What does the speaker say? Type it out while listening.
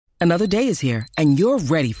Another day is here, and you're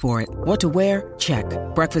ready for it. What to wear? Check.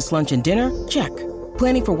 Breakfast, lunch, and dinner? Check.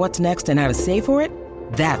 Planning for what's next and how to save for it?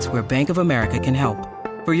 That's where Bank of America can help.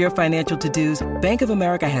 For your financial to-dos, Bank of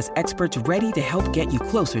America has experts ready to help get you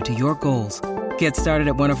closer to your goals. Get started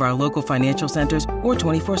at one of our local financial centers or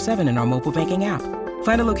 24/7 in our mobile banking app.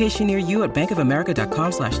 Find a location near you at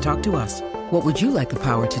bankofamerica.com/talktous. What would you like the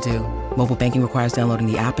power to do? Mobile banking requires downloading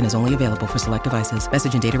the app and is only available for select devices.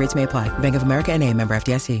 Message and data rates may apply. Bank of America N.A., member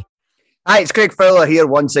FDIC. Hi, it's Craig Fowler here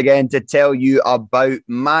once again to tell you about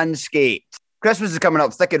Manscaped. Christmas is coming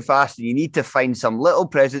up thick and fast, and you need to find some little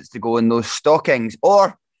presents to go in those stockings,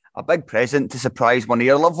 or a big present to surprise one of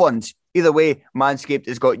your loved ones. Either way, Manscaped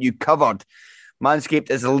has got you covered.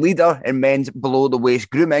 Manscaped is a leader in men's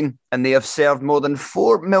below-the-waist grooming, and they have served more than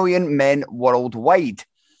 4 million men worldwide.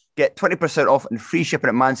 Get 20% off and free shipping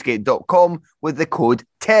at manscaped.com with the code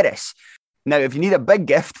TERRACE. Now, if you need a big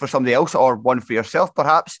gift for somebody else or one for yourself,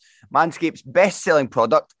 perhaps, Manscaped's best-selling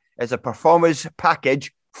product is a Performance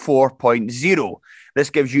Package 4.0. This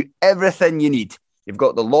gives you everything you need. You've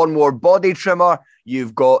got the lawnmower body trimmer,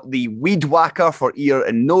 you've got the weed whacker for ear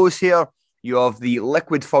and nose hair, you have the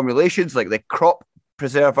liquid formulations like the Crop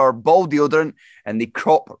Preserver Ball Deodorant and the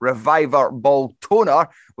Crop Reviver Ball Toner,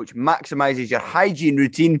 which maximizes your hygiene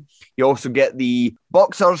routine. You also get the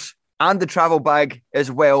boxers and the travel bag as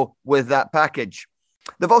well with that package.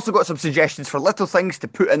 They've also got some suggestions for little things to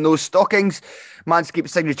put in those stockings. Manscaped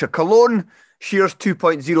Signature Cologne, Shears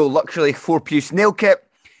 2.0 Luxury 4-piece nail kit,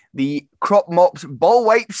 the Crop Mops Ball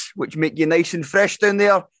Wipes, which make you nice and fresh down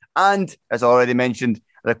there, and, as already mentioned,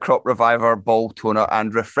 the Crop Reviver Ball Toner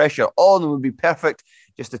and Refresher. All of them would be perfect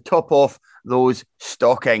just to top off those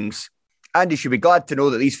stockings. And you should be glad to know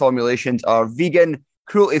that these formulations are vegan,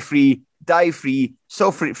 cruelty-free, dye-free,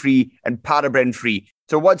 sulfate-free, and paraben-free.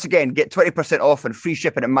 So once again, get 20% off and free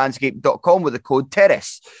shipping at manscaped.com with the code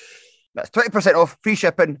TERRACE. That's 20% off, free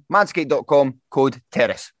shipping, manscaped.com, code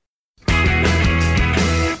TERRACE.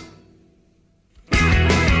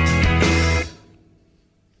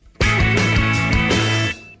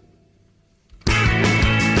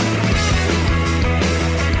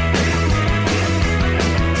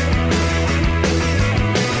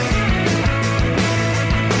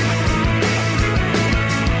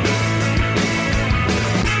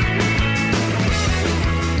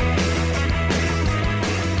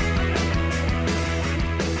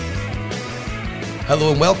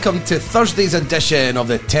 Hello and welcome to Thursday's edition of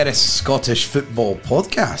the Terrace Scottish Football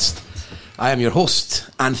Podcast. I am your host,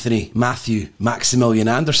 Anthony Matthew Maximilian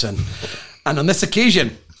Anderson. And on this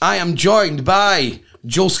occasion, I am joined by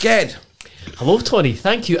Joel Sked. Hello, Tony.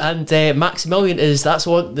 Thank you. And Maximilian that's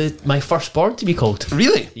what my firstborn to be called.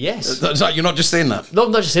 Really? Yes. You're not just saying that? No,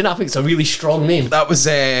 I'm not just saying that. I think it's a really strong name. That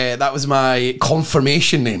was my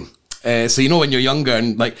confirmation name. So you know when you're younger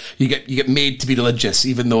and like you get made to be religious,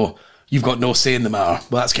 even though you've got no say in the matter.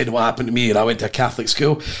 Well, that's kind of what happened to me, and I went to a Catholic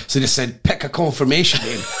school. So they just said, pick a confirmation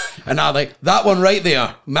name. And I like, that one right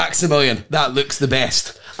there, Maximilian, that looks the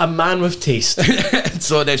best. A man with taste.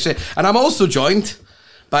 So and I'm also joined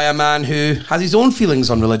by a man who has his own feelings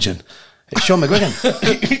on religion. It's Sean McGuigan.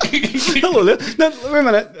 Hello there. No, wait a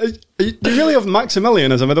minute. You really have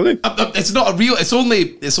Maximilian as a middle name? It's not a real, it's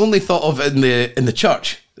only thought of in the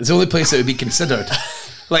church. It's the only place it would be considered.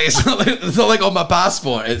 Like it's not like on my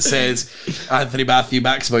passport it says Anthony Matthew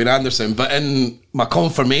Maximilian Anderson, but in my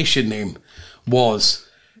confirmation name was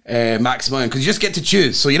Maximilian, because you just get to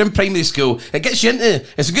choose. So you're in primary school, it gets you into.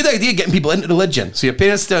 It's a good idea getting people into religion. So your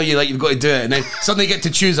parents tell you like you've got to do it, and then suddenly you get to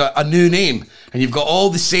choose a new name, and you've got all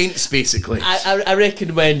the saints basically. I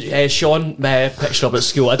reckon when Sean pitched up at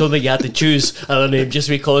school, I don't think he had to choose another name just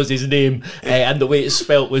because his name and the way it's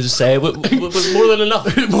spelt was more than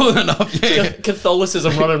enough. More than enough. Yeah.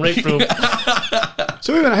 Catholicism running right through.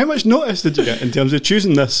 So wait a minute, how much notice did you get in terms of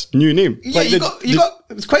choosing this new name? Yeah, you got.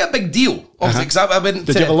 It was quite a big deal. Obviously, because I went.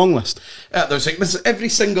 Did you have a long list? There's like this every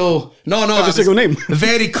single. Every single name.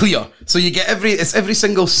 Very clear. So you get every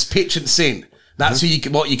single patron saint. That's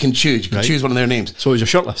what you can choose. You can choose one of their names. So it was your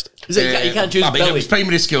short list. Is it, you can't choose Billy. It was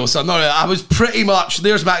primary school, so I was pretty much,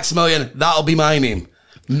 there's Maximilian, that'll be my name.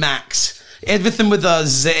 Max. Everything with a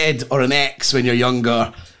Z or an X when you're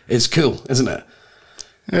younger is cool, isn't it?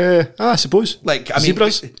 I suppose. Like, I mean,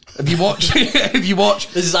 Zebras. If you watch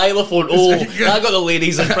the xylophone. Oh, I got the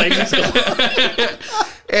ladies in primary school.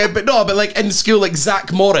 but like in school, like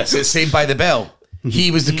Zach Morris at Saved by the Bell,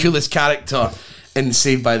 he was the coolest character in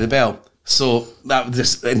Saved by the Bell. So that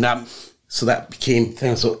became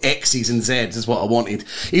thing. So X's and Z's is what I wanted.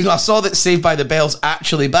 Even though I saw that Saved by the Bell's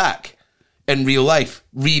actually back in real life,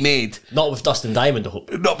 remade. Not with Dustin Diamond, I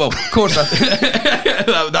hope. Not well, of course.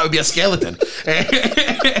 that would be a skeleton.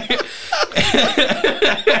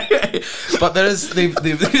 But they've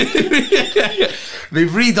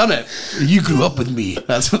redone it. You grew up with me.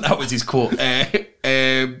 That was his quote.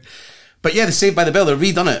 But yeah, the Saved by the Bell, they've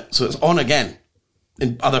redone it, so it's on again.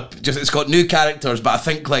 And it's got new characters, but I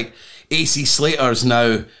think like AC Slater's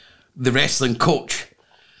now the wrestling coach,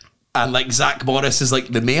 and like Zach Morris is like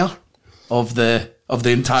the mayor of the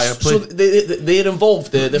entire play. So they're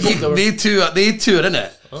involved. They two are in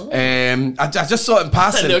it. Oh. I just saw it in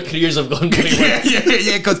passing. Their careers have gone very well.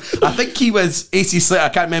 yeah, because I think he was AC Slater. I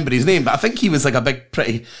can't remember his name, but I think he was like a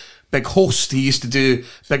pretty big host. He used to do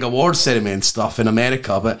big award ceremony and stuff in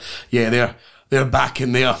America. But yeah, they're back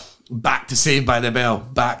in there, back to Saved by the Bell,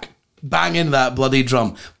 back banging that bloody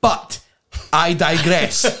drum. But I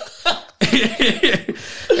digress.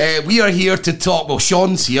 We are here to talk. Well,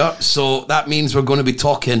 Sean's here, so that means we're going to be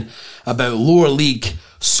talking about lower league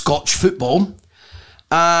Scotch football.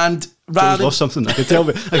 And Joe's lost something. I can tell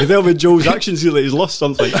by Joe's actions here that he's lost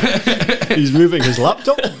something. He's moving his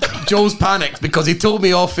laptop. Joe's panicked because he told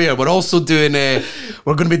me off air. We're also doing.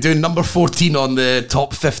 We're going to be doing number 14 on the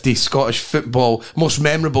top 50 Scottish football most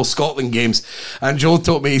memorable Scotland games. And Joe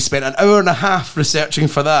told me he spent an hour and a half researching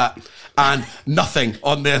for that. And nothing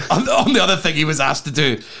on the other thing he was asked to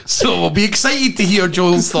do. So we'll be excited to hear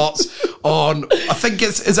Joel's thoughts on. I think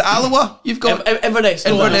is it Alloa you've got Inverness.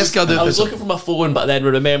 I was looking for my phone, but then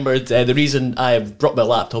remembered the reason I have dropped my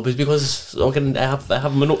laptop is because I have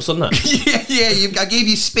my notes on that. I gave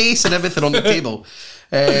you space and everything on the table,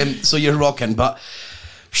 so you're rocking. But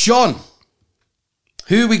Sean,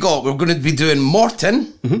 who we got? We're going to be doing Morton,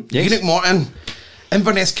 Unic Morton.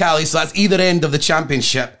 Inverness Cali, so that's either end of the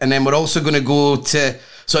championship, and then we're also going to go to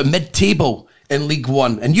sort of mid-table in League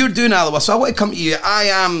One, and you're doing Alloa, so I want to come to you. I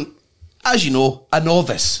am, as you know, a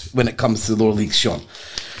novice when it comes to the lower leagues, Sean.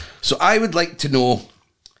 So I would like to know,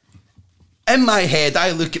 in my head,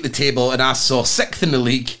 I look at the table and I saw 6th in the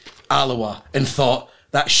league, Alloa, and thought,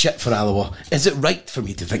 that's shit for Alloa. Is it right for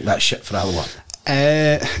me to think that's shit for Alloa?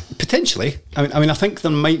 Potentially. I mean, I think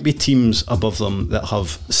there might be teams above them that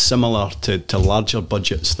have similar to larger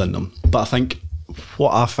budgets than them. But I think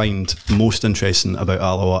what I find most interesting about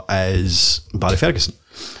Alloa is Barry Ferguson.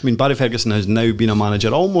 I mean, Barry Ferguson has now been a manager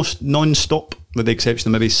almost non-stop, with the exception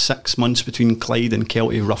of maybe 6 months between Clyde and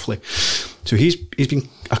Kelty, roughly. So he's been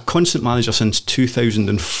a constant manager since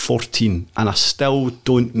 2014, and I still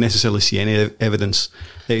don't necessarily see any evidence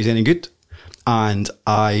that he's any good. And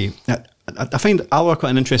I find Alloa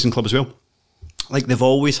quite an interesting club as well. Like, they've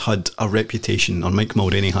always had a reputation, or Mike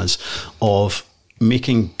Mulroney has, of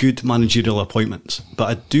making good managerial appointments. But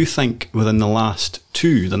I do think within the last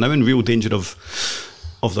 2, they're now in real danger of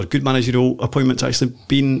their good managerial appointments actually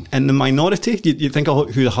being in the minority. You think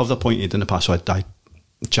of who they have appointed in the past. So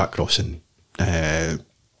Jack Ross and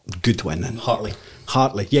Goodwin and Hartley.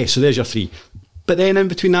 Yeah, so there's your 3. But then in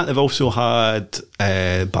between that, they've also had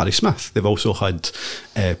Barry Smith. They've also had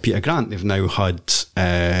Peter Grant. They've now had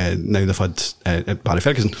Barry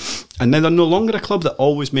Ferguson. And now they're no longer a club that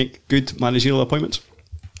always make good managerial appointments.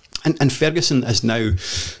 And Ferguson is now,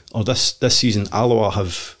 or this season, Alloa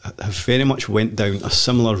have very much went down a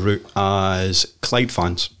similar route as Clyde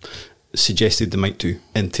fans suggested they might do,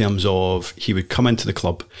 in terms of he would come into the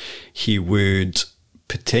club, he would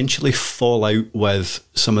potentially fall out with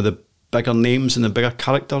some of the bigger names and the bigger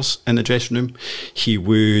characters in the dressing room. He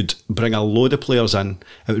would bring a load of players in.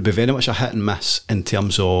 It would be very much a hit and miss in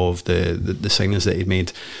terms of the signings that he'd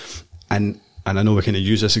made. And I know we kind of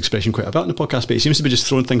use this expression quite a bit in the podcast, but he seems to be just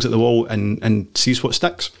throwing things at the wall and sees what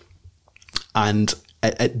sticks. And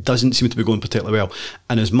it doesn't seem to be going particularly well.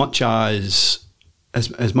 And as much as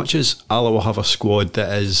Alloa have a squad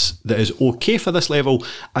that is okay for this level,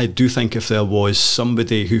 I do think if there was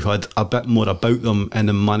somebody who had a bit more about them in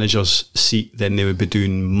the manager's seat, then they would be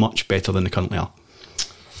doing much better than they currently are.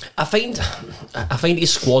 I find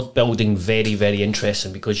his squad building very, very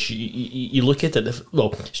interesting, because you look at it,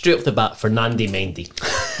 straight off the bat, Fernando Mendy.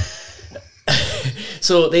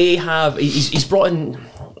 So they have, he's brought in,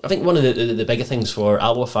 I think one of the bigger things for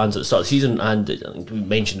Alloa fans at the start of the season, and I think we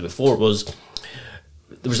mentioned it before, was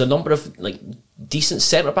there was a number of decent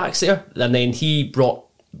centre backs there, and then he brought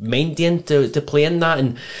Mendy in to play in that,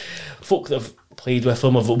 and folk that have played with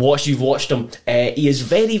him, you've watched him, he is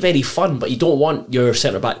very, very fun, but you don't want your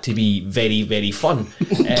centre back to be very, very fun.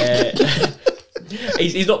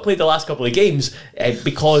 He's not played the last couple of games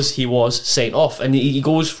because he was sent off, and he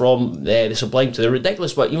goes from the sublime to the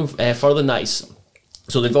ridiculous. But even further than that,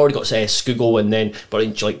 So they've already got Scugo, and then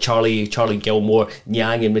but like Charlie Gilmore,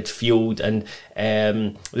 Nyang in midfield, and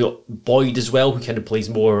we got Boyd as well, who kind of plays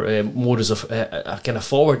more as a kind of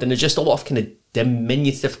forward, and there's just a lot of kind of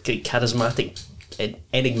diminutive, charismatic,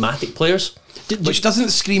 enigmatic players, which doesn't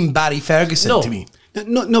scream Barry Ferguson to me.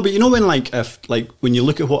 No, but you know when when you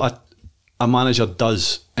look at what a manager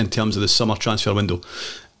does in terms of the summer transfer window,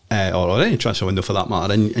 or any transfer window for that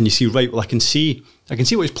matter, and you see, right, well, I can see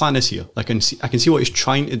what his plan is here. I can see what he's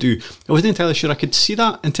trying to do. I wasn't entirely sure I could see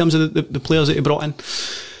that in terms of the players that he brought in.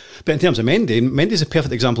 But in terms of Mendy's a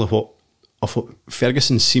perfect example of what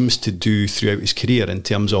Ferguson seems to do throughout his career, in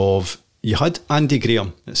terms of, you had Andy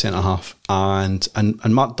Graham at centre half and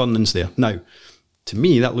Mark Durnan's there. Now, to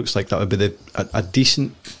me, that looks like that would be a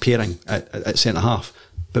decent pairing at centre half.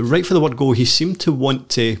 But right for the word go, he seemed to want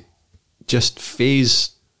to just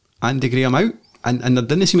phase Andy Graham out, and there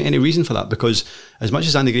didn't seem any reason for that, because as much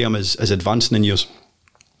as Andy Graham is advancing in years,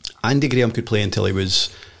 Andy Graham could play until he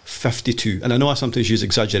was 52, and I know I sometimes use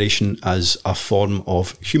exaggeration as a form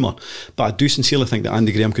of humour, but I do sincerely think that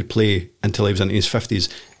Andy Graham could play until he was in his 50s,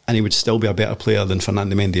 and he would still be a better player than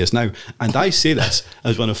Fernando Mendy is now. And I say this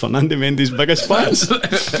as one of Fernando Mendy's biggest fans.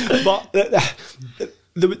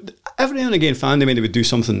 But every now and again, Fernando Mendy would do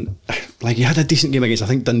something, like he had a decent game against, I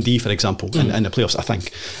think, Dundee, for example, in the playoffs, I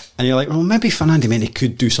think. And you're like, well, maybe Fernando Mendy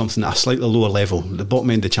could do something at a slightly lower level, the bottom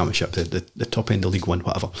end of the Championship, the top end of League One,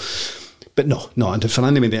 whatever. But no, and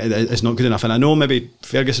Fernando Mendy is not good enough. And I know maybe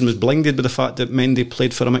Ferguson was blinded by the fact that Mendy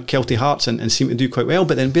played for him at Kelty Hearts and seemed to do quite well,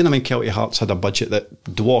 but then being him in Kelty Hearts had a budget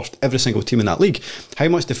that dwarfed every single team in that league. How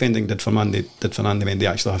much defending did Fernando Mendy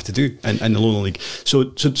actually have to do in the lower league? So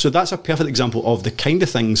that's a perfect example of the kind of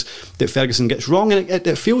things that Ferguson gets wrong, and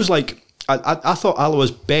it feels like I thought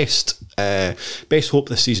Alloa's best hope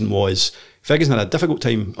this season was Ferguson had a difficult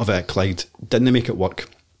time of it at Clyde, didn't make it work,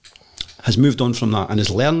 has moved on from that and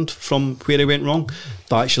has learned from where he went wrong,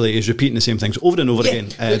 but actually is repeating the same things over and over again.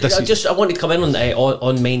 I want to come in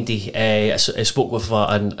on Mendy. I spoke with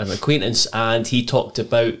an acquaintance, and he talked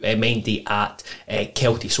about Mendy at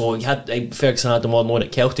Kelty. So he had Ferguson had him on loan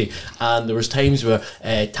at Kelty, and there was times where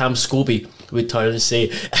Tam Scobie would turn and say,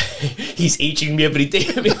 he's aging me every day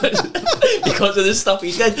because of the stuff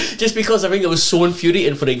he did, just because I think it was so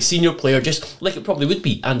infuriating for a senior player, just like it probably would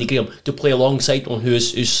be Andy Graham, to play alongside one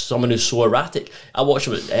who's someone who's so erratic. I watched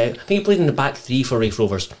him I think he played in the back three for Raith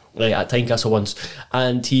Rovers at Tynecastle once,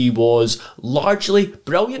 and he was largely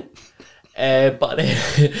brilliant, but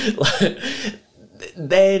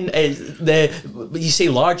then you say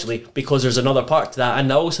largely because there's another part to that,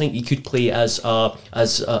 and I always think he could play as a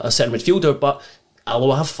centre midfielder, but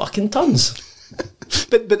Alloa have fucking tons.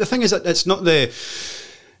 but the thing is that it's not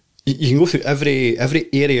you can go through every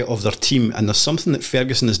area of their team, and there's something that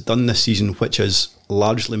Ferguson has done this season which has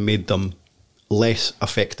largely made them less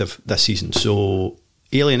effective this season. So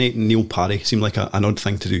alienating Neil Parry seemed like an odd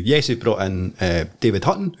thing to do. Yes, he brought in David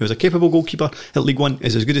Hutton, who's a capable goalkeeper at League One.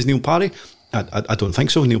 Is as good as Neil Parry? I don't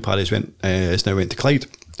think so. Neil Parry has now went to Clyde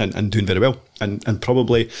and doing very well, and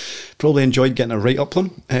probably enjoyed getting a right up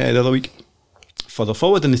them the other week. Further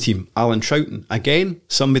forward in the team, Alan Troughton, again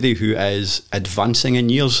somebody who is advancing in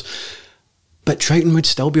years, but Troughton would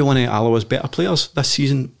still be one of Alloa's better players this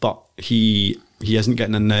season, but he isn't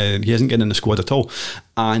getting in the squad at all,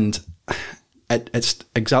 and it's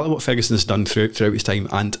exactly what Ferguson has done throughout his time.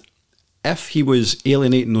 And if he was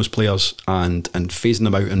alienating those players and phasing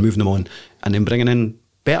them out and moving them on, and then bringing in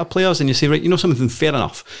better players, and you say, right, you know something, fair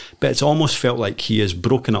enough, but it's almost felt like he has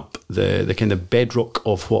broken up the kind of bedrock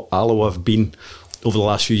of what Alloa have been over the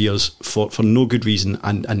last few years for no good reason,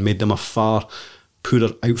 and made them a far poorer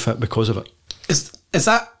outfit because of it. Is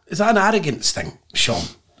that an arrogance thing, Sean?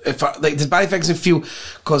 Does Barry Ferguson feel,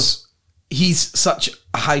 because he's such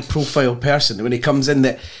a high profile person, when he comes in,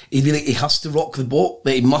 that he has to rock the boat,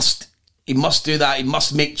 that he must do that, he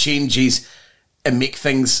must make changes and make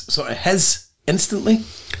things sort of his instantly?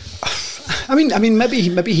 I mean, maybe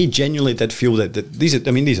he genuinely did feel that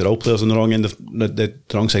these are all players on the wrong end of the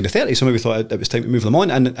wrong side of 30, so maybe thought it was time to move them on.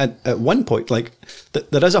 And at one point, like,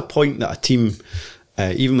 there is a point that a team,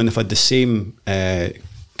 even when they've had the same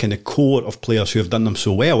kind of core of players who have done them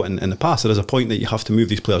so well in the past, there is a point that you have to move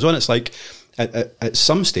these players on. It's like at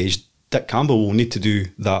some stage, Dick Campbell will need to do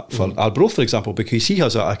that for Arbroath, for example, because he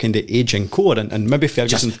has a kind of ageing core, and maybe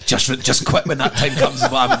Ferguson just quit when that time comes.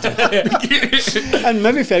 Is what I would do. And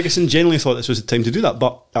maybe Ferguson genuinely thought this was the time to do that,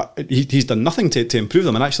 but he's done nothing to improve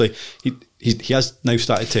them, and actually he has now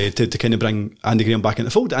started to kind of bring Andy Graham back in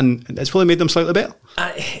the fold, and it's probably made them slightly better.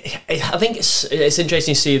 I think it's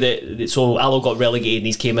interesting to say that so Allo got relegated and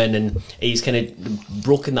he's came in and he's kind of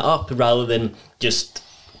broken that up rather than just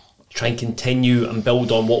try and continue and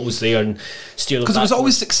build on what was there and steer them Because it was back.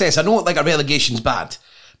 always success. I know like a relegation's bad,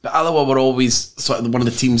 but Alloa were always sort of one of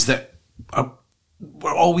the teams that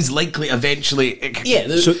were always likely to eventually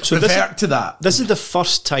revert to that. This is the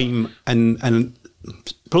first time in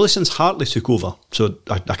probably since Hartley took over, so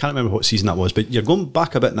I can't remember what season that was, but you're going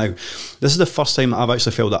back a bit now. This is the first time I've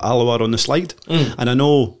actually felt that Alloa are on the slide, and I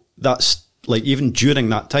know that's like even during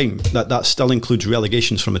that time that still includes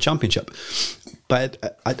relegations from the Championship,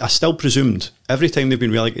 but I still presumed every time they've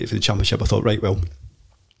been relegated for the Championship, I thought, right, well,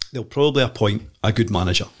 they'll probably appoint a good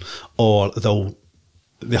manager, or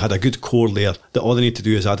they had a good core there that all they need to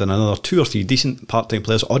do is add in another 2 or 3 decent part-time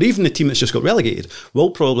players, or even the team that's just got relegated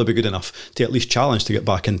will probably be good enough to at least challenge to get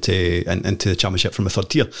back into the Championship from a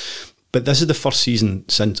third tier. But this is the first season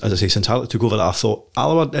since Hartley took over that I thought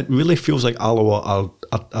Alloa, it really feels like Alloa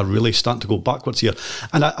are really starting to go backwards here,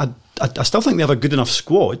 and I still think they have a good enough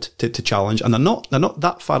squad to challenge, and they're not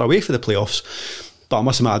that far away for the playoffs. But I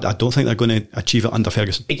must admit, I don't think they're going to achieve it under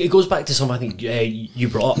Ferguson. It goes back to something I think you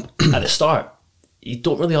brought up at the start. You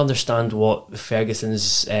don't really understand what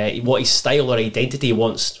Ferguson's what his style or identity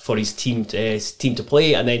wants for his team to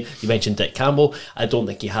play. And then you mentioned Dick Campbell. I don't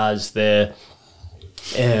think he has the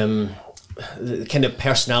kind of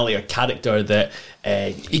personality or character that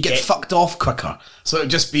He'd get fucked off quicker. So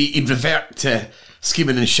it'd just be, he'd revert to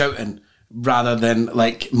screaming and shouting rather than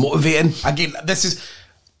like motivating. Again, this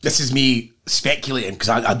is me speculating because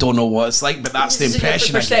I don't know what it's like, but that's the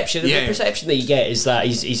impression. The perception that you get is that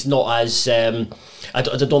he's not as I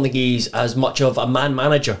don't think he's as much of a man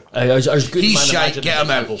manager. As good he's man shite, manager get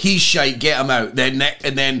him out. He's shite, get him out.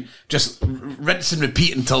 Then just rinse and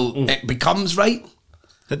repeat until it becomes right.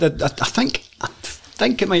 I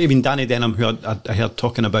think it might have been Danny Denham who I heard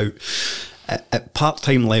talking about at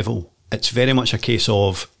part-time level. It's very much a case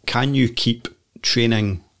of, can you keep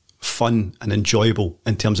training fun and enjoyable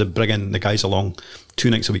in terms of bringing the guys along 2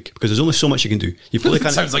 nights a week, because there's only so much you can do. You probably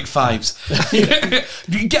can't. Sounds like 5s.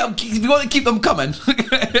 You want to keep them coming.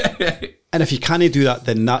 And if you can't do that,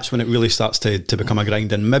 then that's when it really starts to become a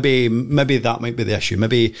grind. And maybe that might be the issue.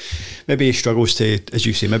 Maybe he struggles to, as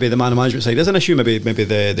you say, maybe the man management side is an issue. Maybe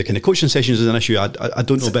the kind of coaching sessions is an issue. I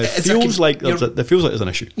don't know, but it feels like there's an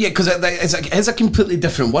issue. Yeah, because it's a completely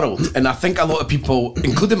different world, and I think a lot of people,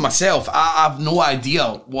 including myself, I have no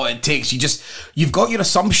idea what it takes. You've got your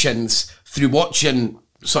assumptions through watching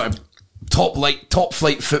sort of top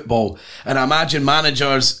flight football, and I imagine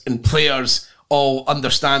managers and players all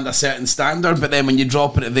understand a certain standard, but then when you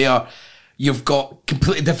drop it there, you've got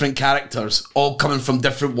completely different characters, all coming from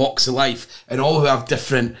different walks of life, and all who have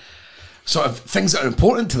different sort of things that are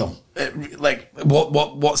important to them, like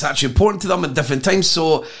what's actually important to them at different times.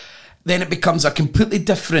 So then it becomes a completely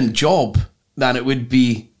different job than it would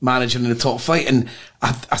be managing in the top flight. And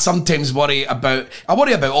I sometimes worry about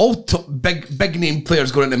all big name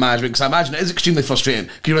players going into management, because I imagine it is extremely frustrating,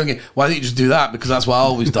 because you're thinking, why don't you just do that, because that's what I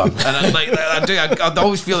always done. And I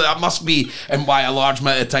always feel that must be, and why a large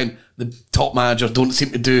amount of time the top managers don't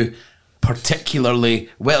seem to do particularly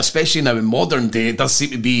well, especially now in modern day. It does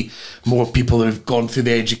seem to be more people who have gone through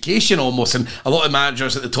the education almost, and a lot of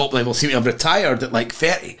managers at the top level seem to have retired at like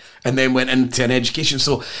 30 and then went into an education.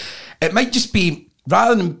 So it might just be,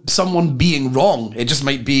 rather than someone being wrong, it just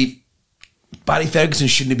might be Barry Ferguson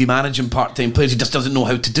shouldn't be managing part-time players. He just doesn't know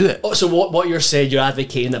how to do it. Oh, so what you're saying, you're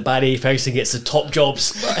advocating that Barry Ferguson gets the top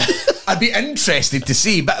jobs. I'd be interested to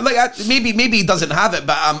see, but like maybe he doesn't have it.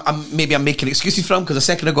 But I'm making excuses for him, because a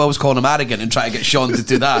second ago I was calling him arrogant and trying to get Sean to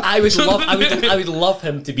do that. I would love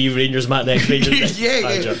him to be Rangers manager.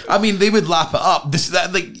 Yeah. I mean, they would lap it up.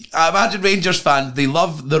 I imagine Rangers fans, they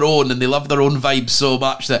love their own vibe so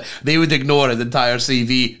much that they would ignore his entire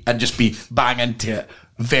CV and just be bang into it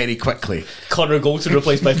very quickly. Connor Goldson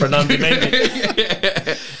replaced by Fernando Mendy.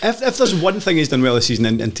 If there's one thing he's done well this season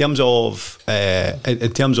in terms of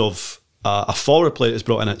a forward player that's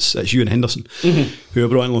brought in, it's Ewan Henderson, who are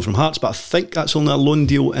brought in loan from Hearts, but I think that's only a loan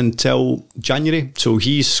deal until January. So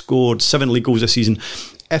he's scored 7 league goals this season.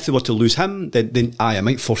 If they were to lose him, then it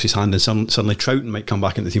might force his hand, and suddenly Troughton might come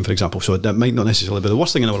back into the team, for example. So that might not necessarily be the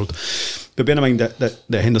worst thing in the world. But bear in mind that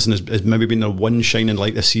Henderson has maybe been their one shining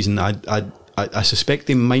light this season. I suspect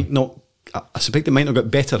they might not. I suspect they might not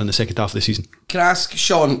get better in the second half of the season. Can I ask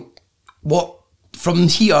Sean, what from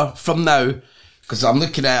now? Because I'm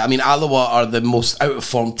looking at, Alloa are the most out of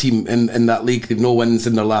form team in that league. They've no wins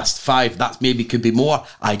in their last 5. That maybe could be more.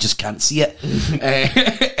 I just can't see it.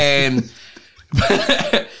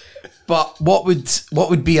 But what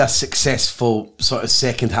would be a successful sort of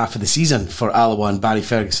second half of the season for Alloa and Barry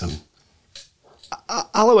Ferguson?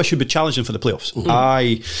 Alloa should be challenging for the playoffs.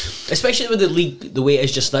 Especially with the league the way it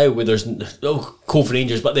is just now, where there's Cove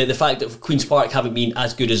Rangers, but the fact that Queen's Park haven't been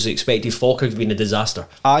as good as expected, Falkirk have been a disaster.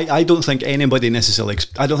 I don't think anybody necessarily.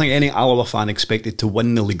 I don't think any Alloa fan expected to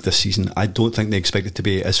win the league this season. I don't think they expected to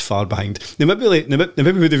be as far behind. They maybe would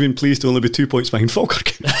have been pleased to only be 2 points behind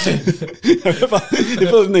Falkirk. However, they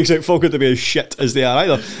probably didn't expect Falkirk to be as shit as they are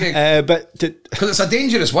either. Because it's a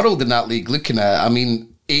dangerous world in that league. Looking at,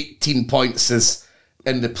 18 points is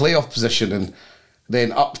in the playoff position, and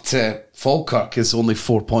then up to Falkirk is only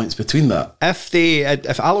 4 points between that.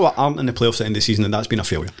 If Alloa aren't in the playoffs at the end of the season, then that's been a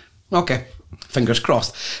failure. Okay, fingers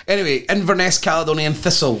crossed. Anyway, Inverness, Caledonian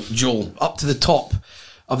Thistle, Joel, up to the top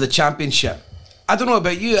of the championship. I don't know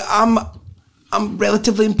about you, I'm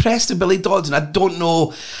relatively impressed with Billy Dodds, and I don't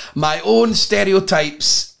know my own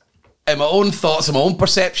stereotypes and my own thoughts and my own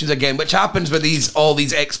perceptions again, which happens with all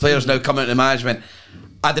these ex-players now coming into management.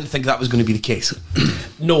 I didn't think that was going to be the case.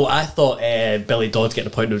 No, I thought Billy Dodd getting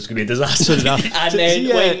appointed was going to be a disaster. And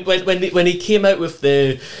then when he came out with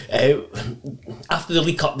the after the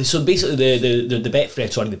League Cup, so basically the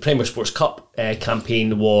Betfred, the Premier Sports Cup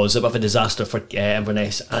campaign was a bit of a disaster for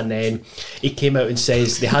Inverness, and then he came out and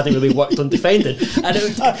says they hadn't really worked on defending, and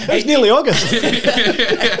it's nearly August.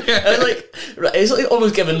 It's like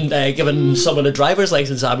almost giving someone a driver's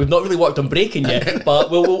license. We've not really worked on braking yet,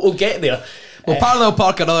 but we'll get there. We'll parallel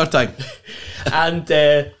park another time. And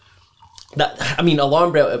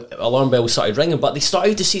alarm bell started ringing, but they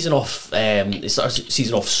started the season off.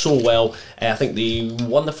 So well. I think they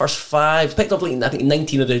won the first 5, picked up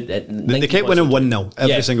 19 of the. They kept winning 1-0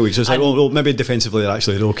 every single week. So it's like, maybe defensively they're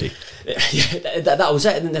okay. That was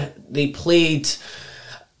it. And they played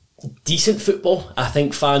decent football. I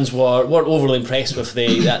think fans weren't overly impressed with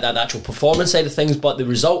that actual performance side of things, but the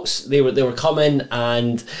results they were coming.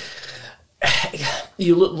 And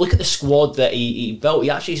you look at the squad that he built. He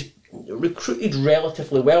actually recruited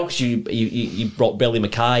relatively well, because you brought Billy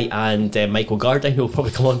Mackay and Michael Gardine, who we'll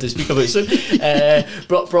probably come on to speak about soon.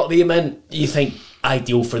 Brought them in. You think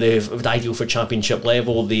ideal for championship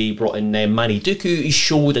level. They brought in Manny Duku. He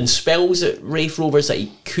showed in spells at Raith Rovers that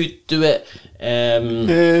he could do it.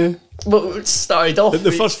 But it started off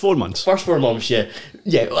the first 4 months.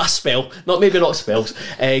 Yeah, a spell. Not spells.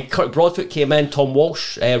 Kirk Broadfoot came in. Tom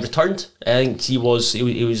Walsh returned. I think he was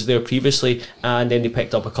there previously, and then they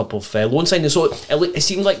picked up a couple of loan signings. So it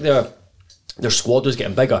seemed like their squad was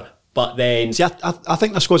getting bigger. But then, see, I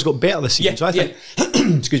think their squad's got better this season. So I think,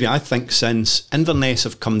 excuse me, I think since Inverness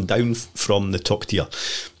have come down from the top tier,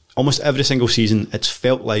 almost every single season, it's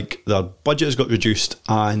felt like their budget has got reduced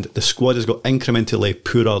and the squad has got incrementally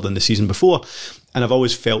poorer than the season before. And I've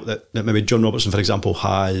always felt that maybe John Robertson, for example,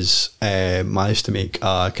 has managed to make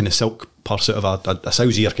a kind of silk purse out of a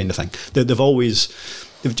sow's ear kind of thing.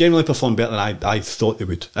 They've generally performed better than I thought they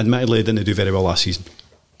would. Admittedly, they didn't do very well last season.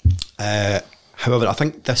 However, I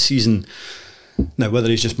think this season, now whether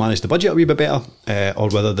he's just managed the budget a wee bit better or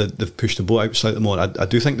whether they've pushed the boat out slightly more, I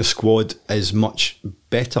do think the squad is much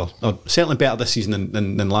better, or certainly better this season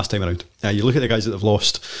than last time around. You look at the guys that they've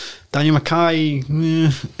lost. Daniel Mackay,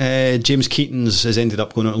 James Keaton's has ended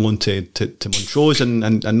up going out on loan to Montrose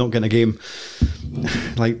and not getting a game.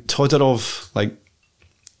 Like Todorov,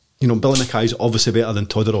 Billy Mackay's obviously better than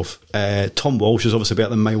Todorov. Tom Walsh is obviously better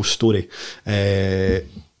than Miles Storey.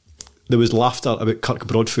 There was laughter about Kirk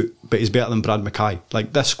Broadfoot, but he's better than Brad Mackay.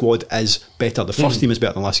 Like, this squad is better. The first team is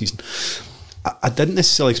better than last season. I didn't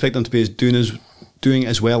necessarily expect them to be doing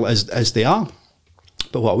as well as they are.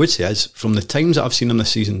 But what I would say is, from the times that I've seen them this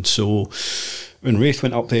season, so when Raith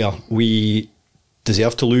went up there, we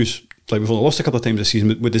deserved to lose. Like, we've only lost a couple of times this season,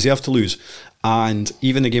 but we deserved to lose. And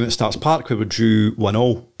even the game at Starks Park, where we drew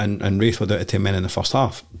 1-0 and Raith were down to 10 men in the first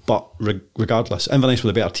half. But regardless, Inverness were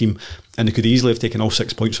the better team, and they could easily have taken all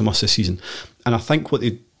 6 points from us this season. And I think what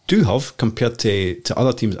they do have compared to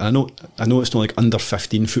other teams, and I know it's not like under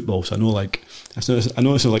 15 football, so I know it's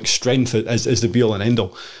not like strength is the be all and end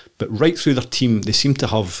all. But right through their team, they seem to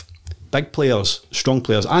have big players, strong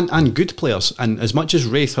players, and good players. And as much as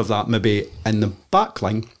Raith have that maybe in the back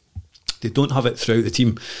line, they don't have it throughout the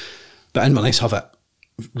team. But Inverness have it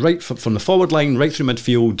right from the forward line, right through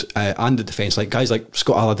midfield and the defence. Like guys like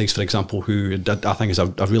Scott Allardyce, for example, who I think is a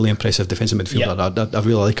really impressive defensive midfielder. Yep. I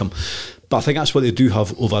really like him. But I think that's what they do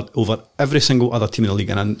have over every single other team in the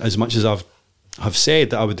league. And as much as I've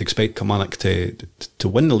said that I would expect Kilmarnock to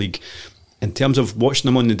win the league, in terms of watching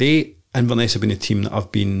them on the day, Inverness have been the team that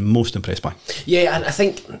I've been most impressed by. Yeah, and I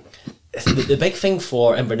think the big thing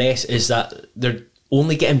for Inverness is that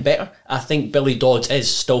only getting better. I think Billy Dodds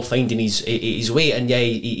is still finding his way, and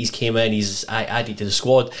he's came in, he's added to the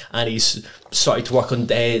squad, and he's started to work on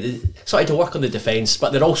the defence.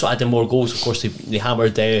 But they're also adding more goals. Of course, they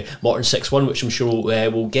hammered Morton 6-1, which I'm sure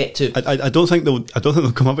we'll get to. I don't think they'll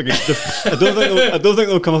come up against. I don't think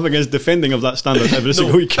they'll come up against defending of that standard every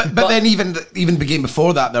single week. But then even the game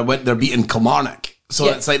before that, they're beating Kilmarnock. So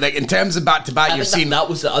it's like in terms of back-to-back, you're seeing... That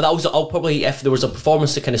was I'll probably, if there was a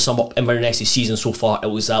performance to kind of sum up Inverness's season so far, it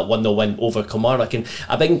was that 1-0 win over Kilmarnock. And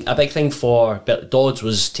a big thing for Dodds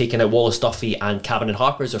was taking out Wallace Duffy and Cameron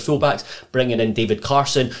Harper as their fullbacks, bringing in David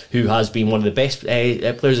Carson, who has been one of the best players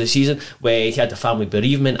of the season, where he had a family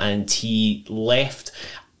bereavement and he left.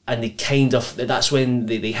 And that's when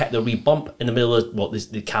they hit the wee bump in the middle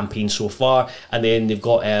of the campaign so far. And then they've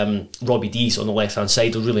got Robbie Dees on the left hand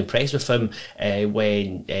side. I was really impressed with him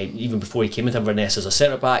when even before he came into Inverness as a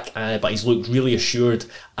centre back, but he's looked really assured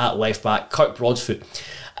at left back. Kirk Broadfoot,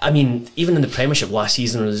 I mean, even in the Premiership last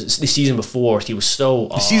season or the season before, he was still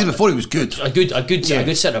the season before he was good, a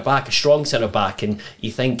good centre back, a strong centre back. And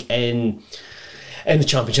you think in the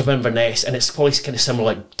Championship in Inverness, and it's probably kind of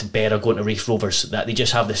similar like to Berra going to Raith Rovers, that they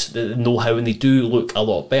just have the know-how and they do look a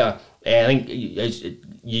lot better. I think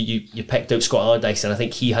you picked out Scott Allardyce, and I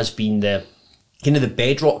think he has been the kind of the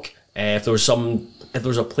bedrock. If there was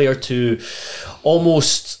a player to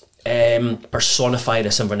almost personify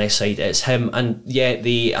this Inverness side, it's him. And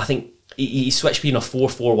I think he switched between a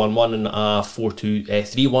 4-4-1-1 and a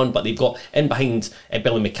 4-2-3-1, but they've got in behind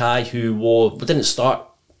Billy Mackay, who didn't start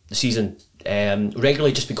the season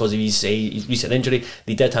regularly just because of his recent injury.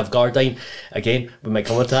 They did have Gardine again, we might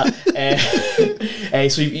come on to that.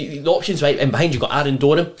 So the options right in behind, you've got Aaron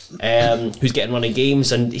Doran, who's getting running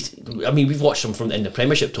games, and we've watched him in the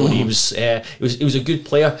Premiership, Tony. He was a good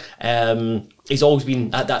player. He's always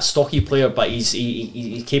been that stocky player, but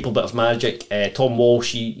he's capable of magic. Tom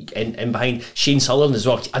Walsh in behind, Shane Sullivan as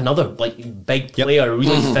well, another big player, a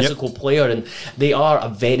really physical player, and they are a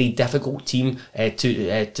very difficult team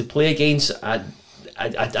to play against. I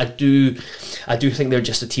do think they're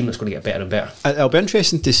just a team that's going to get better and better. It'll be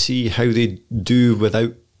interesting to see how they do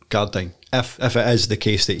without Gardine, if it is the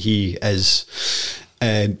case that he is.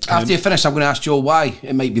 After you finish, I'm going to ask Joe why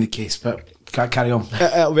it might be the case, but carry on.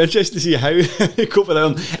 It'll be interesting to see how they cope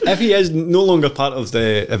without him if he is no longer part of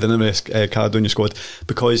the Inverness Caledonia squad,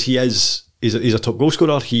 because he's a top goal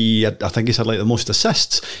scorer. I think he's had the most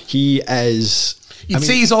assists. He is. You'd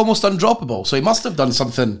say he's almost undroppable, so he must have done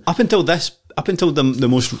something. Up until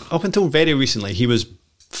very recently, he was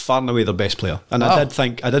far and away their best player, and I did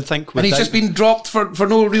think. And he's just been dropped for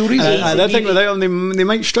no real reason. I did think without him, they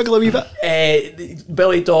might struggle a wee bit.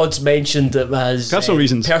 Billy Dodds mentioned it as personal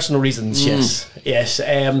reasons. Personal reasons, yes.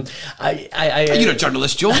 You're a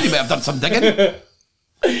journalist, Joe. You might have done some digging.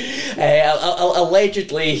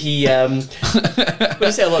 Allegedly, he.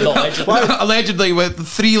 Allegedly, with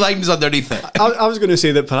 3 lines underneath it. I was going to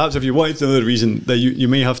say that perhaps if you wanted to know the reason, that you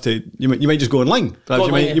may have to. You might just go online.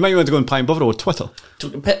 You might want to go on Pine Bovril or Twitter.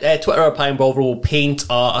 Twitter or Pine Bovril will paint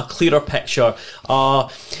a clearer picture, a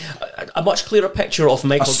much clearer picture of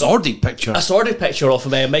Michael. A sordid picture of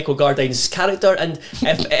Michael Gardine's character, and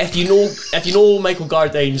if you know Michael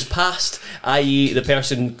Gardine's past, i.e. the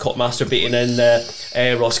person caught masturbating in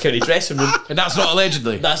the Ross County dressing room, and that's not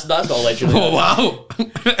allegedly. That's not allegedly. Oh wow!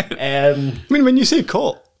 When you say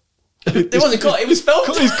caught. It wasn't caught. It was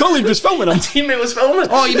filmed. His colleague was filming him. A teammate was filming.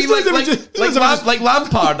 Oh, you mean like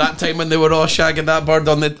Lampard that time when they were all shagging that bird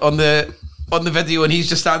on the video, and he's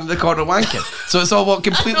just standing in the corner wanking. So it's all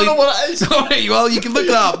completely. I don't know what it is. All right, well, you can look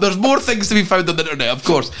that up. There's more things to be found on the internet, of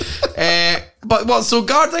course. But what? So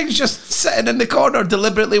Gardine's just sitting in the corner,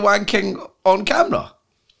 deliberately wanking on camera.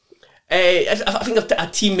 I think a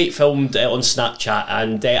teammate filmed on Snapchat,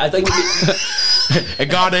 and I think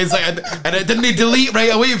and Gardine's and it didn't he delete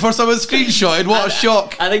right away for someone screenshotted. What a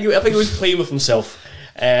shock! I think he was playing with himself,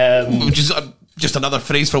 which is just another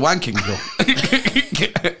phrase for wanking, though.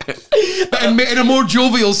 But in a more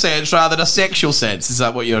jovial sense rather than a sexual sense. Is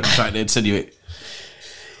that what you're trying to insinuate?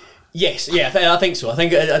 Yes, I think so. I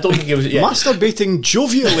don't think it was masturbating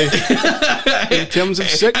jovially in terms of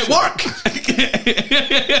sex at work.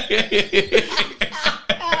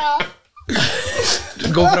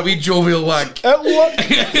 Go for a wee jovial wank at work.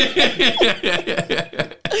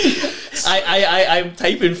 I'm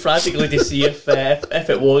typing frantically to see if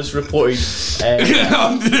it was reported.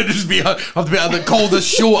 I'm gonna just be call this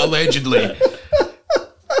show allegedly.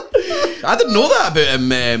 I didn't know that about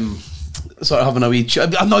him. sort of having a wee.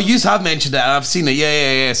 No, you have mentioned it. And I've seen it.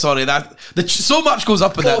 Yeah. Sorry, so much goes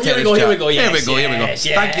up in that. Here we go. Here we go.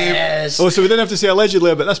 Thank you. Oh, so we didn't have to say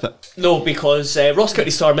allegedly about this bit. No, because Ross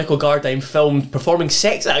County star Michael Gardyne filmed performing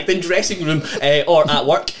sex act in dressing room or at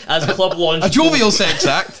work as the club launched a jovial sex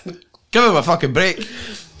act. Give him a fucking break.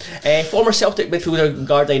 Former Celtic midfielder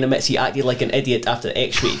Gardyne admits he acted like an idiot after the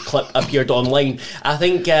X-rated clip appeared online. I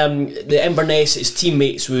think the Inverness, his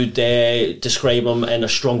teammates would describe him in a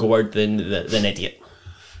stronger word than idiot.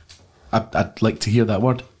 I'd like to hear that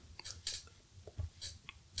word.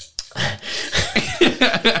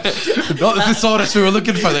 Not the thesaurus we were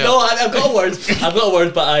looking for there. No, I've got a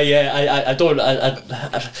word, but I don't.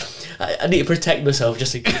 I need to protect myself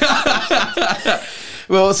just in case.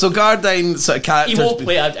 Well, so Gardyne sort of character. He won't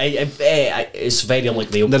play. It's very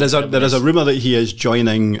unlikely. There is a rumour that he is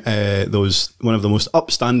joining one of the most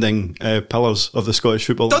upstanding pillars of the Scottish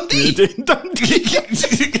football Dundee. Dundee.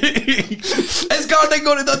 Is Gardyne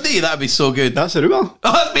going to Dundee? That'd be so good. That's a rumour.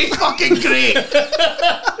 Oh, that'd be fucking great.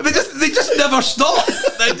 they just never stop.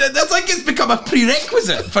 That's like it's become a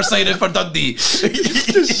prerequisite for signing for Dundee.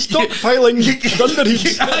 Just stockpiling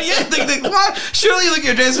Dunderies. Yeah, surely you look at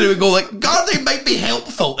your dressing room and go like, Gardyne might be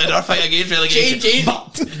helpful in our fight against relegation,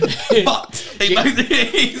 but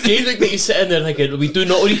James think that he's sitting there thinking, we do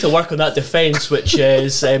not need to work on that defence, which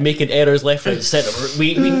is making errors left, right and centre.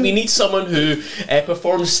 We need someone who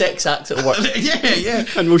performs sex acts at work. Yeah.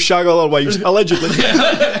 And will shag all our wives, allegedly.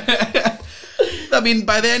 I mean,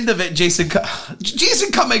 by the end of it, Jason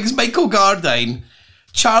Cummings, Michael Gardyne,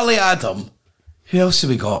 Charlie Adam, who else have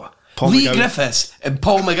we got? Lee McGowan. Griffiths and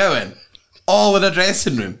Paul McGowan, all in a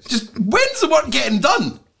dressing room. Just when's the work getting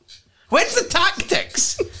done? When's the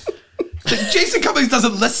tactics? Like, Jason Cummings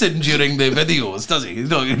doesn't listen during the videos, does he? He's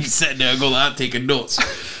not going to be sitting there and go like that, taking notes.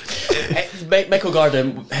 Michael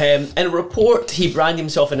Gardyne, in a report, he branded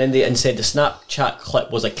himself in India and said the Snapchat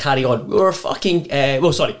clip was a carry-on. We were fanning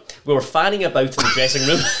about in the dressing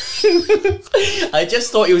room. I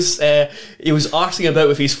just thought he was arsing about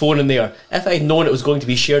with his phone in there. If I'd known it was going to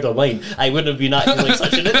be shared online, I wouldn't have been acting like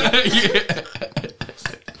such an idiot.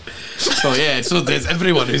 So there's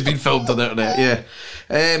everyone who's been filmed on the internet. Yeah.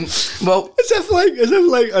 Well, as if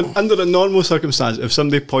under a normal circumstance, if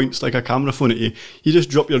somebody points like a camera phone at you, you just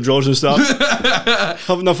drop your drawers and start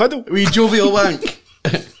having a fiddle. Wee jovial wank.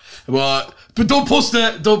 What? But don't post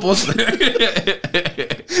it.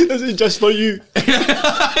 This is just for you.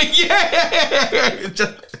 Yeah.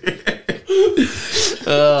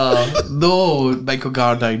 No, Michael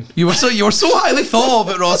Gardyne. You were so highly thought of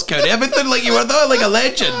at Ross County. Everything like you were there like a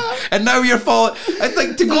legend, and now you're falling. I'd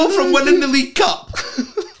like to go from winning the League Cup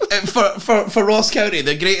for Ross County,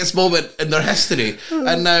 the greatest moment in their history,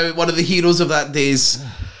 and now one of the heroes of that day's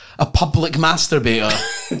a public masturbator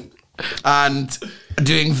and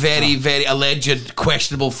doing very, very alleged,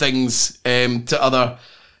 questionable things to other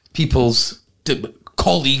people's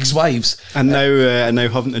colleagues' wives, and now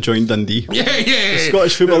having to join Dundee. Yeah. The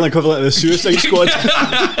Scottish football equivalent of the Suicide Squad.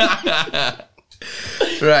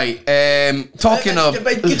 Right. Talking of,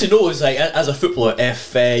 but good to know is like as a footballer,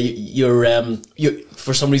 if you're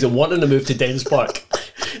for some reason wanting to move to Dens Park,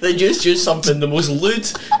 then just do something the most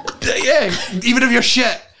lewd. Yeah, even if you're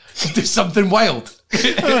shit, do something wild.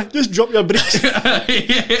 Just drop your brakes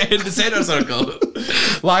in the centre circle,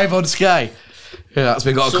 live on Sky. Yeah, that's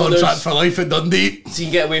been got a contract for life in Dundee. So you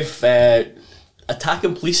can get away with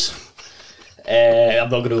attacking police. I'm not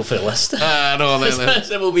going to go for the list. No,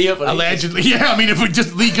 we'll be here for allegedly. Yeah, I mean, if we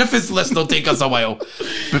just Lee Griffith's list, will take us a while.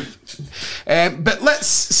 But let's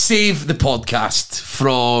save the podcast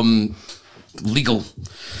from legal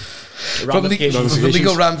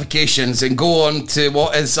ramifications and go on to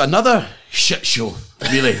what is another shit show,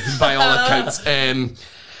 really, by all accounts.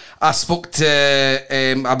 I spoke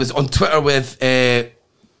to, I was on Twitter with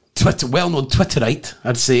well-known Twitterite,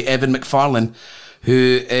 I'd say, Evan McFarlane,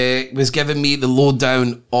 who was giving me the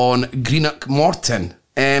lowdown on Greenock Morton.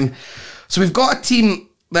 So we've got a team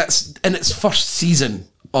that's in its first season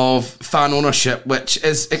of fan ownership, which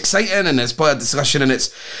is exciting and it's part of discussion and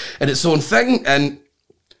its own thing. And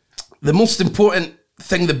the most important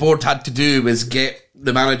thing the board had to do was get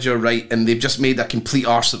the manager right, and they've just made a complete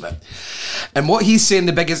arse of it. And what he's saying,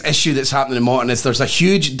 the biggest issue that's happening in Morton is there's a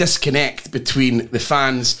huge disconnect between the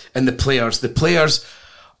fans and the players. The players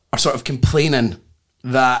are sort of complaining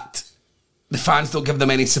that the fans don't give them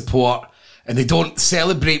any support and they don't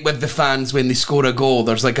celebrate with the fans when they score a goal.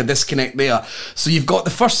 There's like a disconnect there. So you've got the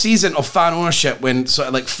first season of fan ownership when sort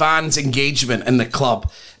of like fans' engagement in the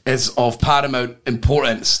club is of paramount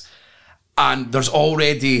importance, and there's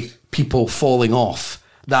already people falling off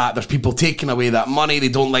that. There's people taking away that money. They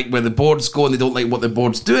don't like where the board's going. They don't like what the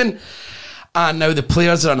board's doing. and now the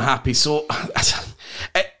players are unhappy. So,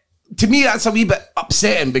 to me, that's a wee bit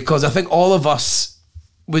upsetting, because I think all of us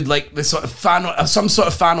would like the sort of some sort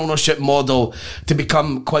of fan ownership model to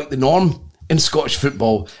become quite the norm in Scottish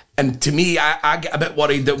football. And to me, I get a bit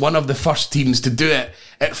worried that one of the first teams to do it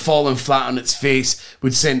falling flat on its face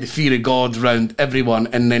would send the fear of God round everyone,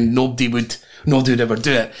 and then nobody would ever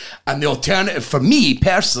do it. And the alternative for me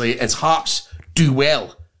personally is Hearts do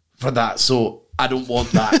well for that. So I don't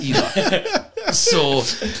want that either. So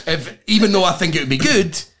even though I think it would be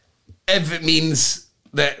good, if it means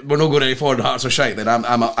that we're not going any forward, Hearts are shite, then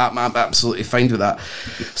I'm absolutely fine with that.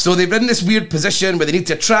 So they've in this weird position where they need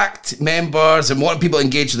to attract members and want people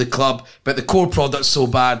engaged with the club, but the core product's so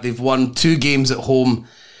bad. They've won 2 games at home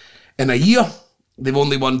in a year. They've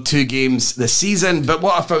only won 2 games this season. But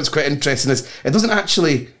what I found was quite interesting is it doesn't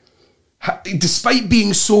actually, despite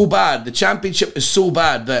being so bad, the Championship is so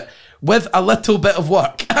bad that with a little bit of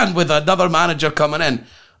work and with another manager coming in,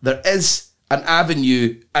 there is an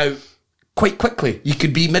avenue out quite quickly. You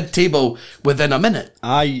could be mid-table within a minute.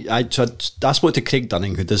 I spoke to Craig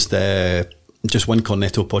Dunning, who does the Just One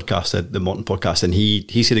Cornetto podcast, the Morton podcast, and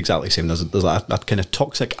he said exactly the same. There's that kind of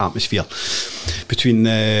toxic atmosphere between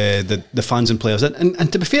the fans and players,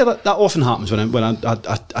 and to be fair, that often happens when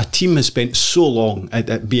a team has spent so long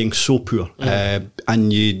at being so poor,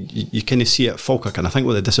 and you kind of see it at Falkirk. And I think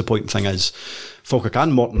what the disappointing thing is, Falkirk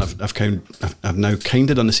and Morton have now kind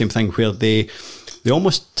of done the same thing, where they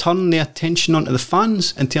almost turn the attention onto the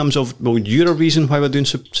fans in terms of, well, you're a reason why we're doing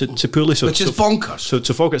so poorly. Which is bonkers.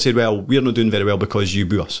 So Falkirk said, well, we're not doing very well because you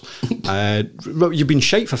boo us. Well, you've been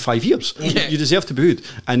shite for 5 years. Yeah. You deserve to be booed.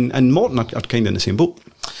 And Morton are kind of in the same boat.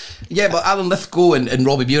 Yeah, but Alan Lithgow and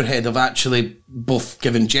Robbie Muirhead have actually both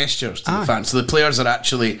given gestures to the fans. So the players are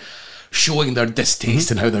actually showing their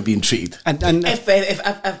distaste in how they're being treated. And if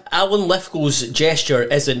Alan Lithgow's gesture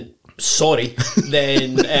isn't sorry,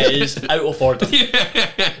 then it is out of order.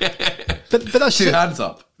 But that's 2 hands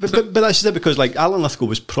up. But that's just it, because like Alan Lithgow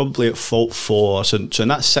was probably at fault for so in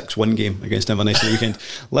that 6-1 game against Inverness on the weekend,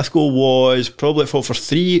 Lithgow was probably at fault for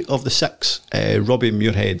 3 of the 6. Robbie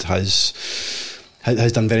Muirhead has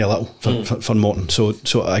done very little for Morton. So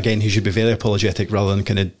again, he should be very apologetic rather than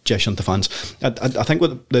kind of gesturing to fans. I think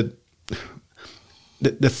what the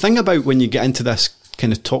thing about when you get into this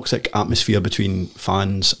kind of toxic atmosphere between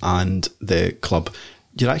fans and the club,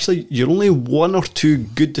 you're only 1 or 2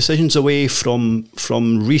 good decisions away from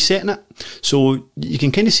resetting it. So you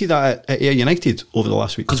can kind of see that at Ayr United over the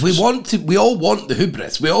last week. Because we all want the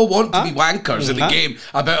hubris. We all want to be wankers in the game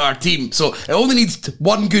about our team. So it only needs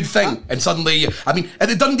one good thing, and suddenly, at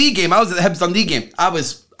the Dundee game, I was at the Hibs Dundee game, I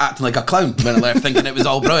was acting like a clown when I left, thinking it was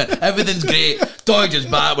all brilliant. Everything's great. Doidge is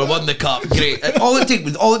back. We won the cup. Great. And all it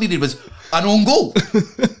needed was an own goal.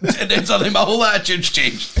 And then suddenly my whole attitude's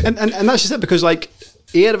changed. And that's just it, because like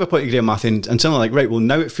Ayr have appointed Graham Matthew, and suddenly like, right, well,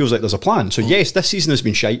 now it feels like there's a plan. So yes, this season has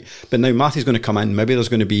been shite, but now Matthew's going to come in. Maybe he's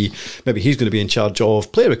going to be in charge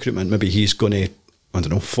of player recruitment. Maybe he's going to, I don't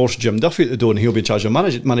know, force Jim Duffy at the door, and he'll be in charge of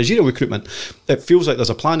managerial recruitment. It feels like there's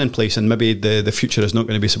a plan in place, and maybe the future is not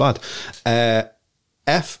going to be so bad.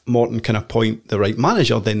 If Morton can appoint the right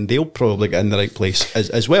manager, then they'll probably get in the right place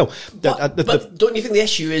as well. But don't you think the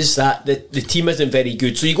issue is that the team isn't very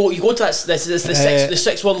good? So you go to the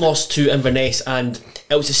 6-1 loss to Inverness, and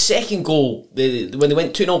it was the second goal. When they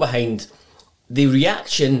went 2-0 behind, the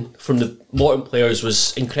reaction from the Morton players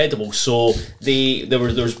was incredible. So there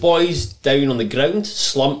was boys down on the ground,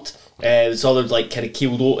 slumped. This other kind of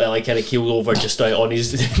keeled over just out on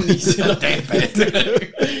his knees,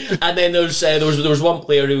 and then there was one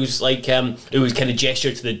player who was kind of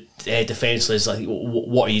gestured to the defenceless, like,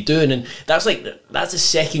 what are you doing? And that's the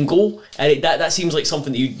second goal, and that seems like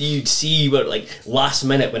something that you'd see where like last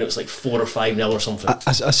minute when it was like 4 or 5-0 or something.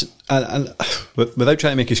 And without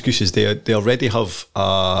trying to make excuses, they already have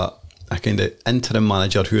a kind of interim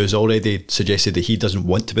manager who has already suggested that he doesn't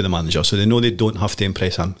want to be the manager, so they know they don't have to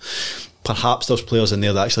impress him. Perhaps there's players in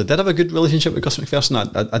there that actually did have a good relationship with Gus McPherson.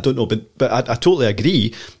 I don't know, but I totally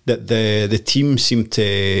agree that the team seemed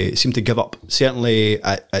to give up. Certainly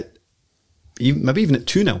at maybe even at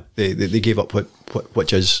 2-0, they gave up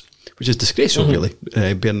which is disgraceful, really.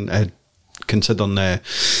 Considering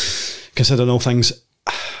all things.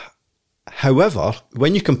 However,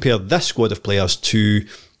 when you compare this squad of players to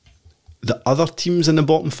the other teams in the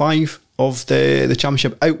bottom 5 of the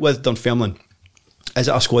Championship, out with Dunfermline, is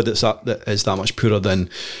it a squad that is that much poorer than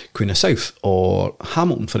Queen of South or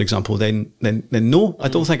Hamilton, for example? Then no, I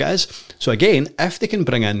don't think it is. So again, if they can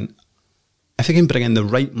bring in the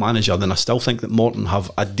right manager, then I still think that Morton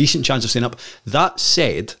have a decent chance of staying up. That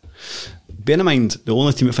said, bear in mind, the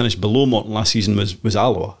only team that finished below Morton last season was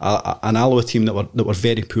Alloa, an Alloa team that were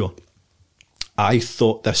very poor. I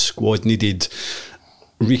thought this squad needed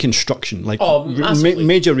reconstruction,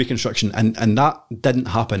 major reconstruction, and that didn't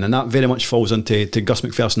happen, and that very much falls into Gus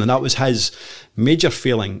McPherson, and that was his major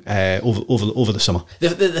failing over the summer.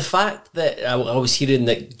 The fact that I was hearing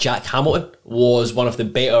that Jack Hamilton was one of the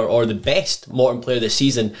better or the best Morton player this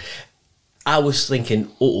season, I was thinking,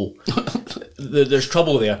 there's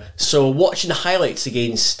trouble there. So watching the highlights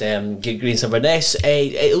against Inverness,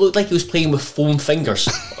 it looked like he was playing with foam fingers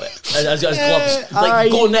as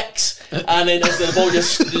gloves, go Knicks, and then as the ball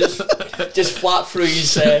just flat through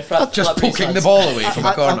his just poking the ball away from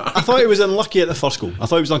a corner. I thought he was unlucky at the first goal. It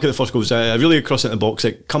was really across into the box.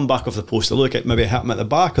 It come back off the post. I look at maybe hit him at the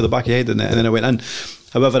back or the back of the head, and then it went in.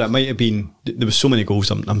 However, it might have been, there was so many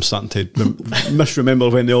goals, I'm starting to misremember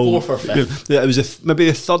when they all... Fourth or fifth. It was maybe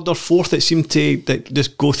the third or fourth that seemed to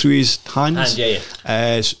just go through his hands. In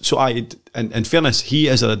fairness, he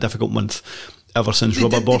is at a difficult month ever since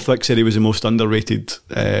Robert Borthwick said he was the most underrated,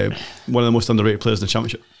 one of the most underrated players in the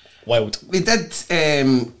Championship. Wild. They did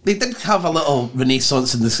have a little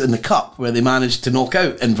renaissance in the cup where they managed to knock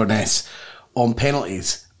out Inverness on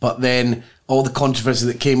penalties, but then all the controversy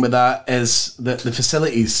that came with that is that the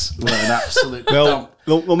facilities were an absolute dump.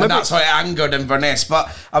 And that's how it angered Inverness.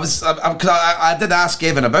 But I did ask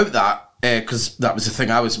Evan about that because that was the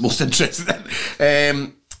thing I was most interested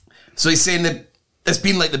in. So he's saying that it's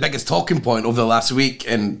been like the biggest talking point over the last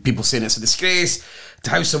week, and people saying it's a disgrace to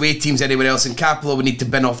house away teams anywhere else in capital. We need to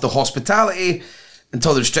bin off the hospitality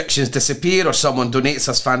until the restrictions disappear or someone donates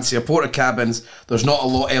us fancier porta cabins. There's not a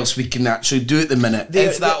lot else we can actually do at the minute.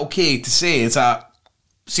 Is that okay to say? Is that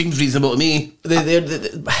seems reasonable to me? They're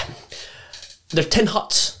tin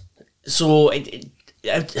huts, so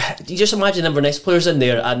you just imagine Inverness players in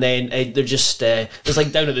there, and then they're just there's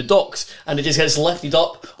like down at the docks, and it just gets lifted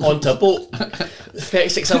up onto a boat.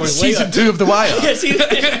 36 hours later, season 2 of The Wire.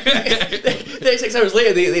 36 hours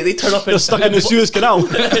later, they turn up. They're stuck in the Suez Canal.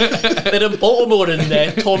 They're in Baltimore, and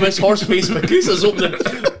Thomas Horseface Macusa's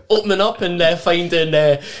opening up and finding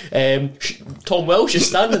Tom Welsh is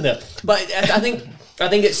standing there. But I think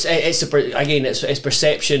it's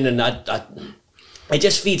perception, and it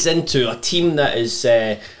just feeds into a team that is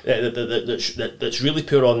that's really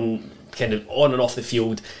poor on kind of on and off the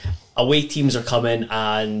field. Away teams are coming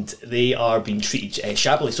and they are being treated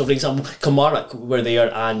shabbily. So, for example, Kilmarnock were there,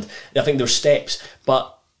 and I think there were steps,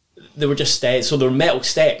 but they were just so there were metal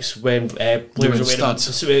steps when players were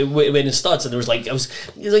wearing studs, and there was like it was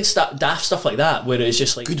like daft stuff like that where it was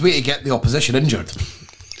just like good way to get the opposition injured.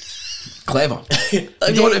 Clever.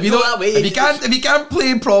 If you can't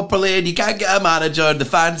play properly and you can't get a manager and the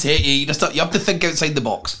fans hate you, you have to think outside the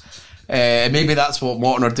box. And maybe that's what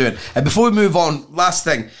Morton are doing. And before we move on, last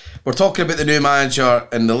thing, we're talking about the new manager,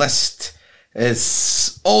 and the list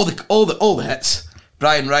is all the hits.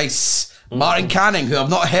 Brian Rice, Martin Canning, who I've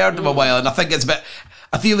not heard in a while, and I think it's a bit.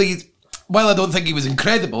 I feel while I don't think he was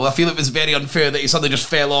incredible, I feel it was very unfair that he suddenly just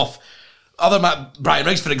fell off. Brian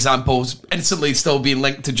Rice, for example, is instantly still being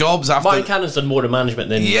linked to jobs after. Martin Canning's done more in management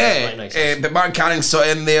than Brian Rice. But Martin Canning's sort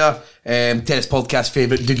of in there. Terrace podcast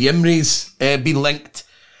favourite Dougie Imrie's been linked.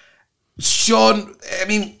 Sean, I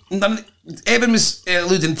mean, Evan was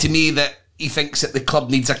alluding to me that he thinks that the club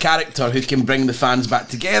needs a character who can bring the fans back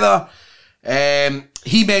together.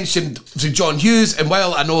 He mentioned John Hughes, and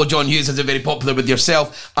while I know John Hughes isn't very popular with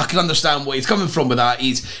yourself, I can understand where he's coming from with that.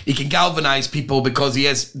 He can galvanise people because he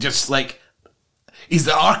is just like, he's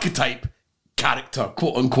the archetype character,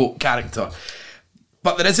 quote unquote character.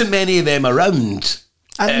 But there isn't many of them around.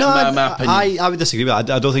 My opinion. I would disagree with that.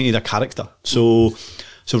 I don't think he need a character. So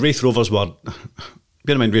Wraith Rovers were,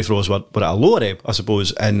 bear in mind, Wraith Rovers were at a lower ebb, I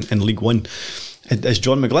suppose, in League One. Is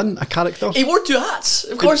John McGlynn a character? He wore 2 hats.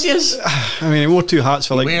 Of course he is. I mean, he wore 2 hats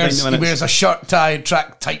for 90 minutes. He wears a shirt, tight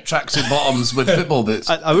tracksuit bottoms with football boots.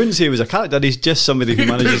 I wouldn't say he was a character. He's just somebody who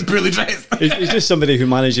manages. Really dressed. He's just somebody who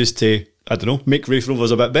manages to, I don't know, make Wraith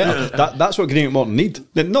Rovers a bit better. That's what Graham Morton need.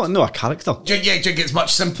 Not a character. Do you think it's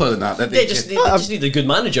much simpler than that? They just need a good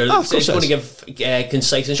manager that's going to give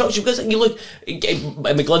concise instructions. Because you look,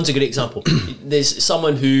 McGlynn's a great example. There's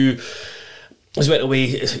someone who has went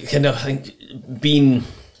away, kind of, I think, being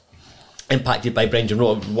impacted by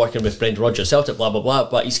working with Brendan Rodgers, Celtic, blah blah blah.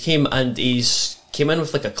 But he's came in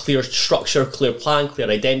with like a clear structure, clear plan, clear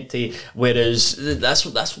identity. Whereas that's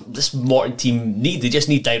what this Morton team need. They just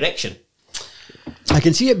need direction. I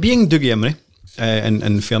can see it being Dougie Imrie.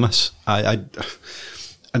 In fairness, I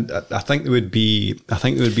think there would be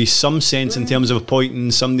some sense in terms of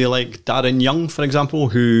appointing somebody like Darren Young, for example,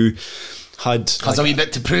 who has a wee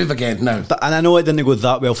bit to prove again now. And I know it didn't go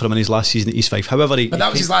that well for him in his last season at East Fife. However, But that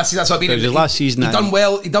was his last season. That's what I mean. His last season. He done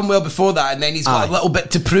well. He done well before that, and then he's got a little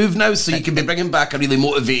bit to prove now. So you can be bringing back a really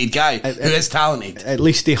motivated guy who is talented. At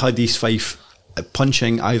least he had East Fife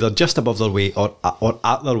punching either just above their weight or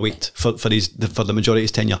at their weight for the majority of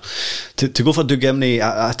his tenure. To go for Dugimney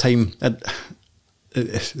at a time,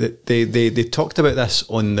 they talked about this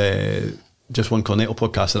on the Just One Cornetto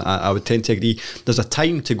podcast, and I would tend to agree. There's a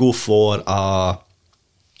time to go for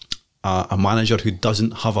a manager who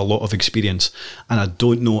doesn't have a lot of experience, and I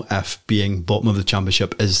don't know if being bottom of the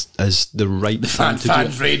championship is the right time to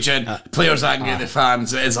fans do it. raging, players angry, the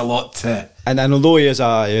fans. It is a lot to. And although he is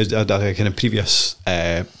a kind of previous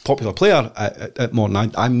popular player at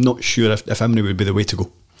Morton, I'm not sure if Imrie would be the way to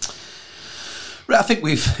go. Right, I think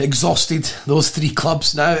we've exhausted those three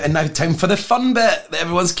clubs now, and now time for the fun bit that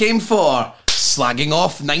everyone's came for. Slagging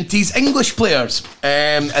off 90s English players.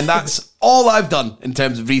 And that's all I've done in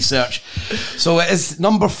terms of research. So it is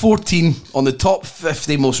number 14 on the top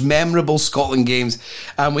 50 most memorable Scotland games.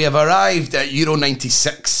 And we have arrived at Euro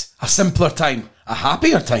 96. A simpler time. A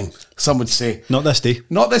happier time, some would say. Not this day.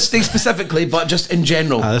 Not this day specifically, but just in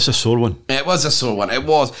general. This is a sore one. It was a sore one. It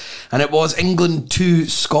was. And it was England 2,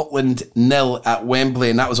 Scotland 0 at Wembley.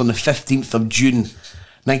 And that was on the 15th of June,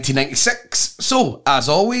 1996. So, as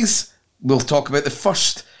always, we'll talk about the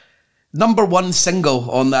first. Number one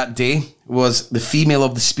single on that day was The Female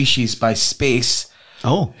of the Species by Space.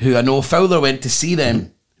 Oh. Who I know Fowler went to see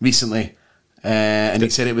them recently. And he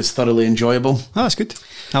said it was thoroughly enjoyable. Oh, that's good.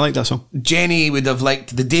 I like that song. Jenny would have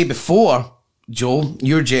liked the day before, Joel,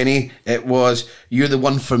 your Jenny, it was You're the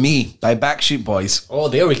One for Me by Backstreet Boys. Oh,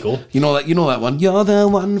 there we go. You know that one? You're the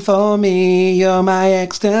one for me, you're my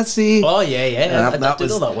ecstasy. Oh, yeah. I do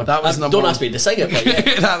know that one. That was number Don't ask me to sing it, but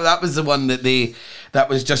yeah. that was the one that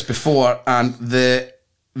was just before. And the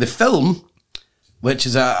film, which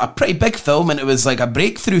is a pretty big film, and it was like a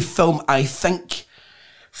breakthrough film, I think,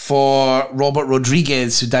 for Robert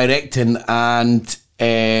Rodriguez, who directed, and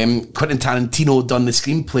Quentin Tarantino done the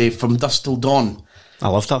screenplay from Dusk Till Dawn. I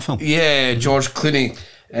love that film. Yeah, George Clooney.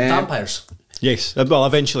 Vampires. Yes. Well,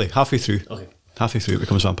 eventually, halfway through. Okay. Halfway through it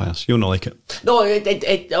becomes vampires. You'll not like it. No,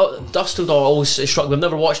 Dusk Till Dawn always struck me. I've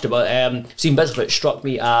never watched it, but seen bits of it. Struck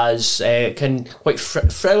me as quite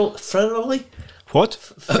friendly. What?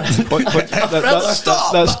 Stop!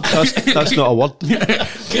 That's not a word.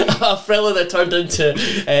 A thriller that turned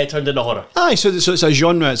into horror. Aye, so it's a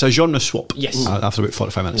genre. It's a genre swap. Yes. After about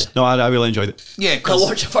 45 minutes. Yeah. No, I really enjoyed it. Yeah, I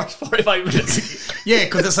watched the first 45 minutes. Yeah,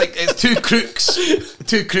 because it's two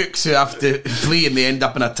crooks who have to flee, and they end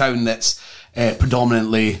up in a town that's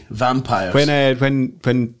predominantly vampires.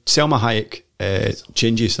 When Selma Hayek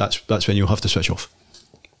changes, that's when you'll have to switch off.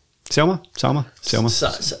 Selma. Thelma.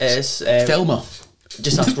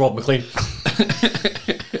 Just ask Rob McLean.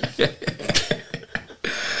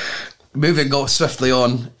 Moving swiftly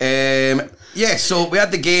on. Yeah, so we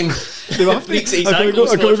had the game. I'm going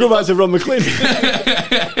to go back to Rob McLean.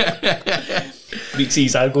 Week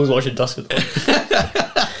 6 goes watching Dusk Till Dawn.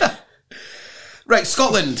 Right,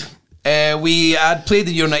 Scotland. We had played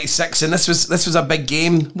the Euro 96, and this was a big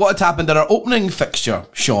game. What had happened in our opening fixture,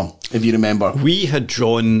 Sean, if you remember? We had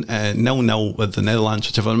drawn 0-0 with the Netherlands,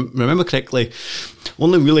 which, if I remember correctly,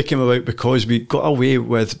 only really came about because we got away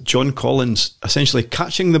with John Collins essentially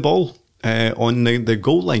catching the ball on the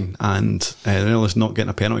goal line, and the Netherlands not getting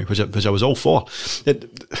a penalty, which I was all for.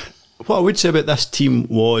 What I would say about this team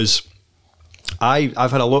was I've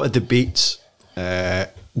had a lot of debates down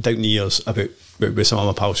the years about with some of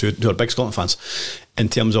my pals who are big Scotland fans in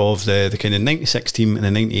terms of the kind of 96 team and the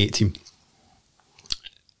 98 team,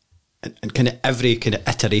 and kind of every kind of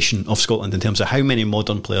iteration of Scotland in terms of how many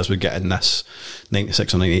modern players would get in this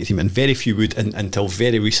 96 or 98 team, and very few would until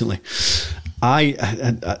very recently. I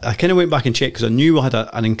kind of went back and checked because I knew we had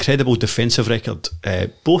an incredible defensive record,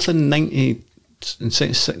 both in 96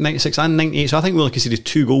 and 98, so I think we only conceded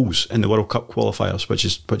 2 goals in the World Cup qualifiers, which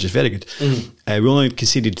is very good. We only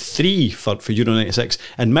conceded 3 for Euro 96.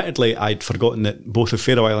 Admittedly, I'd forgotten that both the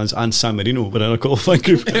Faroe Islands and San Marino were in a qualifying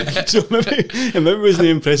group, so maybe it wasn't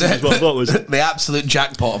impressive as what I thought it was. The absolute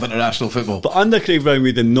jackpot of international football. But under Craig Brown,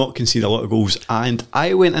 we did not concede a lot of goals, and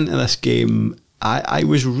I went into this game, I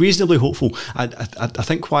was reasonably hopeful. I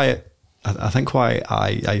think why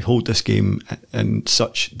I hold this game in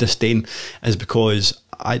such disdain is because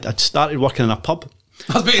I'd started working in a pub.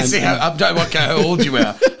 I was about to say, I'm trying to work out how old you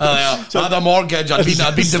were. I had a mortgage, I'd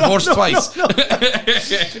been divorced twice. No.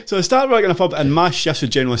 So I started working in a pub, and my shifts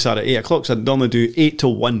would generally start at 8 o'clock, so I'd normally do 8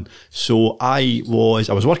 till 1. So I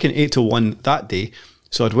was working 8 till 1 that day,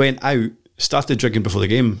 so I'd went out, started drinking before the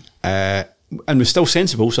game, and was still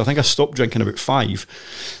sensible. So I think I stopped drinking about 5.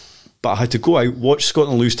 But I had to go out, watch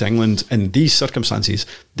Scotland lose to England in these circumstances,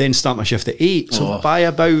 then start my shift at 8. So by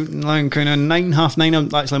about kind of 9, half 9,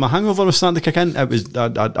 actually my hangover was starting to kick in. It was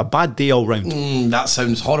a bad day all round. That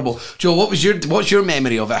sounds horrible. Joe, what's your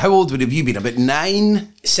memory of it? How old would have you been? About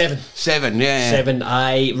 9? 7. 7, yeah. 7.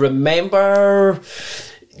 I remember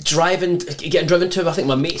getting driven to, I think,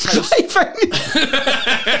 my mate's house.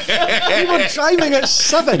 You were driving at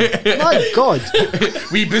 7. My God.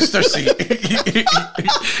 Wee booster seat.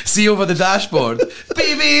 See over the dashboard.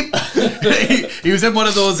 Beep beep. He was in one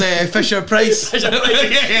of those Fisher Price. Pushed down by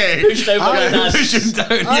my dad. Push him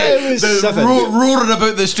down. I was 7. Roaring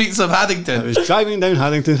about the streets of Haddington. I was driving down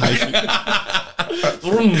Haddington High Street.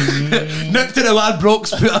 Nipped in a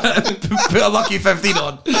Ladbrokes, put a lucky 15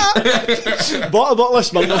 on. Bought a bottle of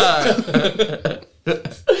Smirnoff.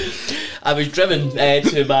 I was driven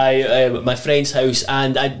to my friend's house,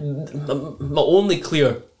 and my only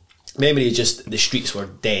clear memory is just the streets were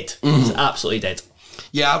dead. It was absolutely dead.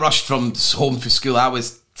 Yeah, I rushed from home for school. I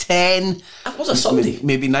was 10. It was a Sunday.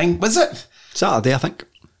 Maybe 9. Was it? Saturday, I think.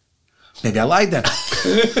 Maybe I lied then.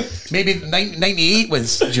 Maybe 98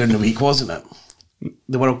 was during the week, wasn't it?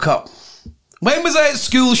 The World Cup. When was I at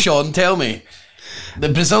school, Sean? Tell me. The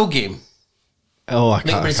Brazil game. Oh, I I think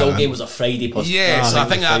can't. Brazil game was a Friday. Possibly. Yeah, so I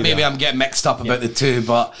think that Friday. maybe I'm getting mixed up about the two,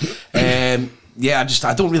 but yeah,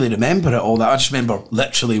 I don't really remember it all that. I just remember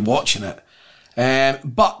literally watching it.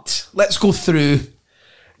 But let's go through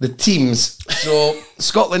the teams. So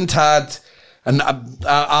Scotland had, and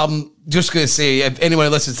I'm just going to say, if anyone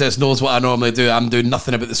who listens to this knows what I normally do, I'm doing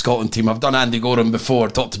nothing about the Scotland team. I've done Andy Gorham before,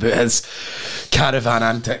 talked about his caravan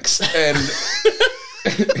antics,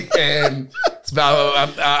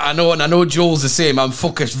 but I know Joel's the same. I'm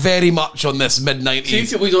focused very much on this mid-90s. Few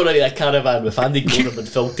people don't need a caravan with Andy Gorham and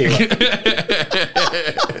Phil Taylor.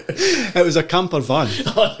 It was a camper van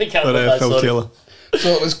Oh, the caravan, for Phil sorry. Taylor. So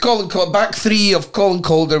it was back 3 of Colin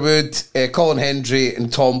Calderwood, Colin Hendry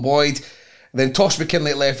and Tom Boyd. Then Tosh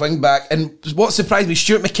McKinley at left wing back. And what surprised me,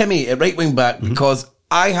 Stuart McKimmie at right wing back, because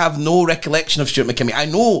I have no recollection of Stuart McKimmie. I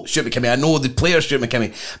know Stuart McKimmie, I know the player Stuart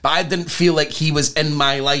McKimmie, but I didn't feel like he was in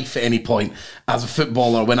my life at any point as a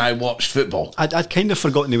footballer when I watched football. I'd kind of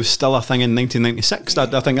forgotten he was still a thing in 1996. I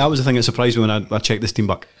think that was the thing that surprised me when I checked this team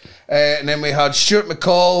back. And then we had Stuart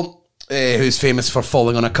McCall, who's famous for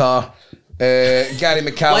falling on a car. Gary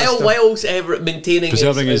McAllister. Whilst maintaining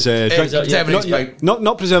Preserving his drink. preserving his pint.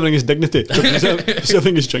 Not preserving his dignity, but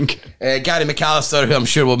preserving his drink. Gary McAllister, who I'm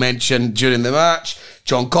sure we'll mention during the match.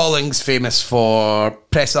 John Collins, famous for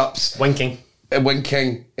press-ups. winking.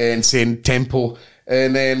 Winking, insane tempo.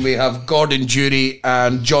 And then we have Gordon Dury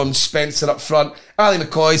and John Spencer up front. Ali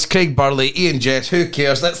McCoys, Craig Burley, Ian Jess. Who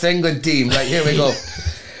cares? That's the England team. Right, here we go.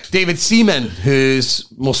 David Seaman,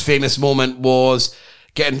 whose most famous moment was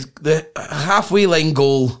getting the halfway line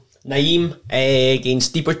goal. Naeem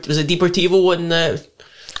against Deportivo in the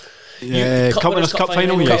Winners' Cup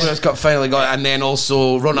final. Winners' Yes. Cup finally got it. And then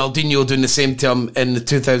also Ronaldinho doing the same to him in the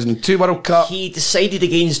 2002 World Cup. He decided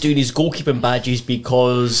against doing his goalkeeping badges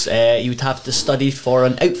because he would have to study for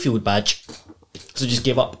an outfield badge, so just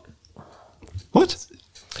gave up. What?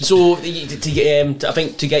 So to get, I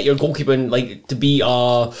think to get your goalkeeping, like to be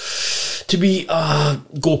a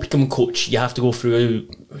goalkeeping coach, you have to go through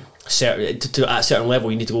at a certain level.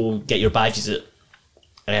 You need to go get your badges,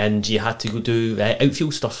 and you had to go do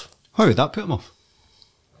outfield stuff. How would that put him off?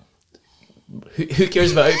 Who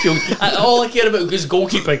cares about outfield? All I care about is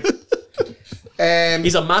goalkeeping.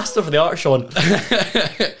 He's a master for the art, Sean.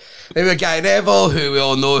 Then we have Guy Neville, who we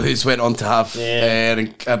all know, who's went on to have Yeah.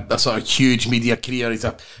 a sort of huge media career. He's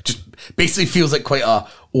just basically feels like quite a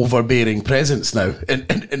overbearing presence now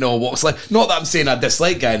in all walks of life. Not that I'm saying I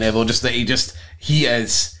dislike Guy Neville, just that he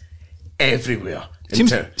is everywhere.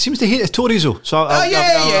 Seems to hate his Tories though, so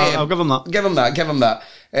I'll give him that. Give him that.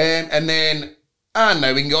 And then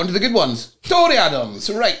now we can get on to the good ones. Tory Adams,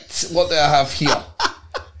 right? What do I have here?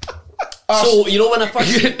 So you know when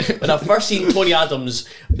I first seen Tony Adams,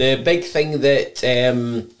 the big thing that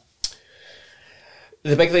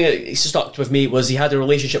stuck with me was he had a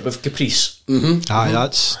relationship with Caprice. Aye,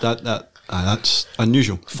 that's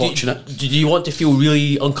unusual. Fortunate. Did you want to feel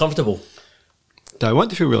really uncomfortable? Do I want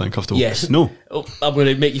to feel really uncomfortable? Yes. No. Oh, I'm going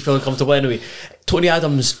to make you feel uncomfortable anyway. Tony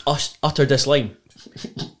Adams uttered this line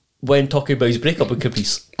when talking about his breakup with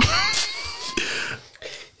Caprice.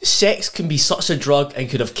 Sex can be such a drug and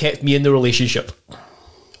could have kept me in the relationship.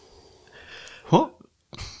 What?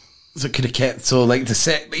 So it could have kept the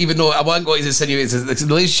sex, even though I wasn't going to insinuate the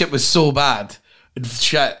relationship was so bad and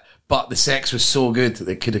shit, but the sex was so good that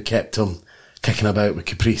it could have kept him kicking about with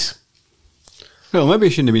Caprice. Well, maybe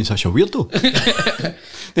he shouldn't have been such a weirdo.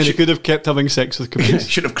 Then he could have kept having sex with Caprice.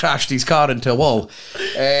 Should have crashed his car into a wall.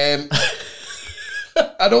 I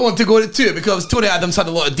don't want to go into it because Tony Adams had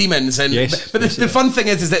a lot of demons, and Yes, but the fun thing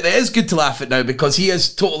is that it is good to laugh at now because he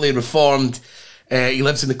is totally reformed. He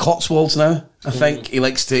lives in the Cotswolds now. I think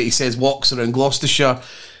he says walks around Gloucestershire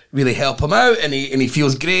really help him out, and he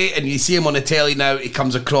feels great. And you see him on the telly now. He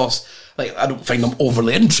comes across like, I don't find him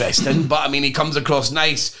overly interesting, but I mean, he comes across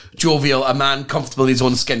nice, jovial, a man comfortable in his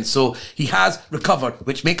own skin. So he has recovered,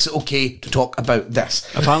 which makes it okay to talk about this.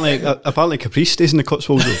 Apparently Caprice stays in the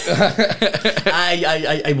Cotswolds.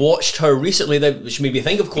 I watched her recently, which made me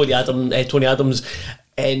think of Tony Adams,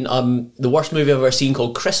 in the worst movie I've ever seen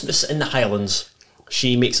called Christmas in the Highlands.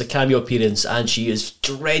 She makes a cameo appearance and she is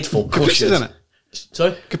dreadful. Caprice is in it.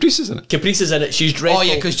 Sorry? Caprice is in it. Caprice is in it. She's dreadful. Oh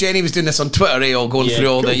yeah, because Jenny was doing this on Twitter, all going through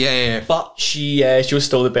all the But she was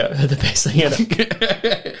still the best thing in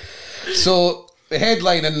it. So the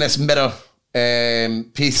headline in this Mirror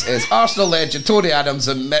piece is Arsenal legend Tony Adams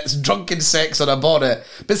admits drunken sex on a bonnet,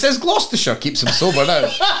 but says Gloucestershire keeps him sober now.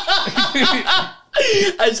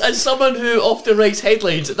 As someone who often writes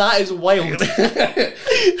headlines, that is wild.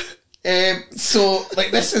 So like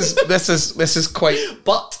this is quite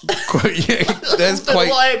that's quite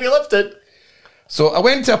why have you lifted? So I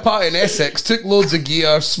went to a party in Essex, took loads of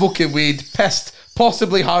gear, smoking weed, pissed,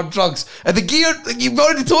 possibly hard drugs. And the gear, you've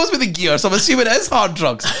already told us about the gear, so I'm assuming it is hard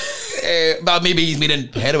drugs. But maybe he's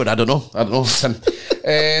meaning heroin, I don't know.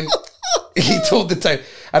 He told the time,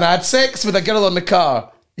 and I had sex with a girl in the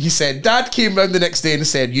car. He said, Dad came round the next day and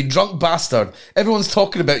said, you drunk bastard, everyone's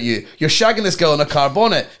talking about you. You're shagging this girl in a car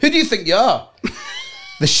bonnet. Who do you think you are?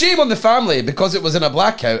 The shame on the family, because it was in a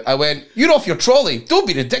blackout. I went, you're off your trolley. Don't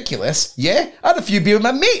be ridiculous. Yeah, I had a few beer with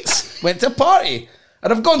my mates. Went to a party.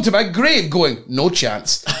 And I've gone to my grave going, no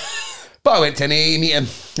chance. But I went to an AA meeting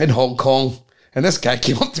in Hong Kong. And this guy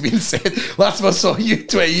came up to me and said, last time I saw you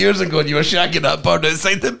 20 years ago and you were shagging that bird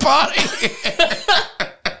outside the party.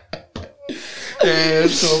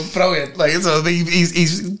 So brilliant. Like, so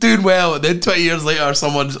he's doing well, and then 20 years later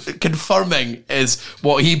someone's confirming is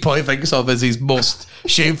what he probably thinks of as his most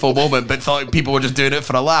shameful moment, but thought people were just doing it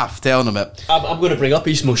for a laugh, telling him it. I'm going to bring up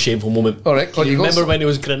his most shameful moment. Alright, you remember when he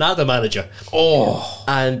was Granada manager? Oh,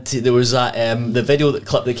 and there was that the video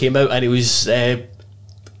clip that came out, and he was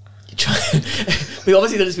we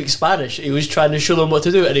obviously didn't speak Spanish. He was trying to show them what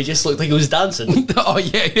to do, and he just looked like he was dancing. Oh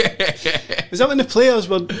yeah. Is that when the players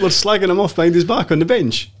were slagging him off behind his back on the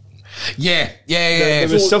bench? Yeah. There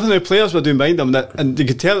was something the players were doing behind him, and you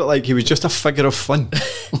could tell that like he was just a figure of fun.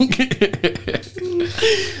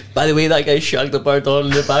 By the way, that guy shagged the bird on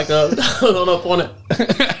in the background. on up on it.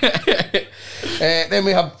 Then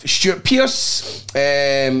we have Stuart Pearce.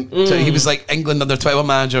 So he was like England under 21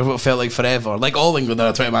 manager, what felt like forever. Like all England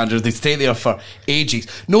under 20 managers, they stay there for ages.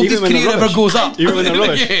 Nobody's career ever goes up. Even when they're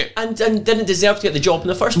rubbish. Yeah. And didn't deserve to get the job in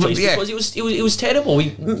the first place because he was terrible.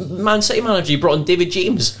 Man City manager, he brought in David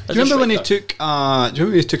James. Do you remember when he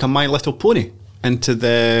took a My Little Pony into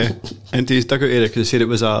his dugout area because he said it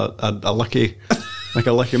was a lucky. Like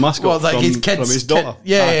a lucky mascot well, like from his daughter.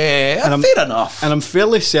 Yeah. Fair enough. And I'm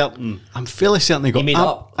fairly certain they got made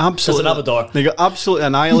up. Absolutely. There's another door. They got absolutely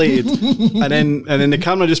annihilated. and then the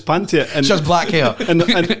camera just panned to it. And just black hair. And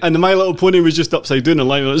the My Little Pony was just upside down and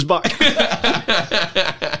lying on its back.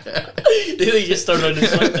 They just turned around and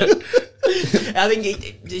slapped it. I think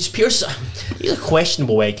it's Pierce. He's a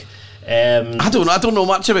questionable egg. I don't know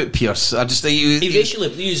much about Pierce. I just he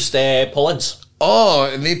racially used Paul Ince. Oh,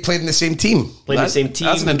 and they played in the same team. That's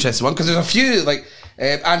an interesting one because there's a few like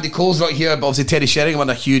Andy Cole's not here, but obviously Terry Sheringham had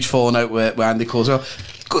a huge falling out with Andy Cole as well.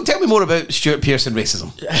 Tell me more about Stuart Pearce and racism.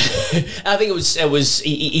 I think it was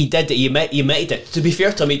he did it. He admitted it. To be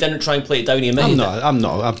fair to him, he didn't try and play it down. He admitted I'm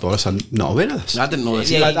not aware of this. I didn't know this.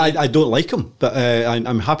 Yeah, I don't like him, but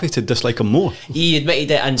I'm happy to dislike him more. He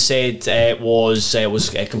admitted it and said it was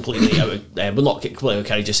completely out of, well, not completely out of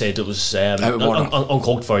character. Just said it was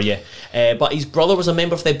uncalled for. Yeah, but his brother was a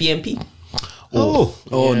member of the BNP. No.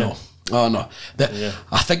 Oh no!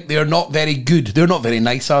 I think they're not very good. They're not very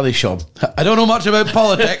nice, are they, Sean? I don't know much about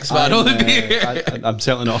politics, but I know I'm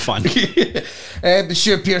certainly not a fan.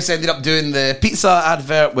 Stuart Pearce ended up doing the pizza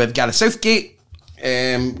advert with Gareth Southgate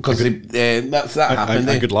because that happened.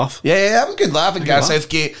 A good laugh. Yeah, I'm a good laugh. And Gareth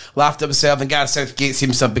Southgate laughed at himself, and Gareth Southgate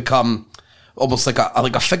seems to have become almost like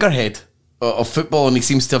a figurehead of football, and he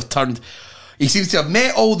seems to have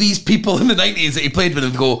met all these people in the 90s that he played with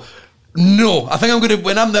and go, no, I think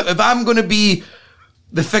if I'm going to be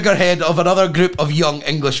the figurehead of another group of young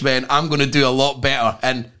Englishmen, I'm going to do a lot better.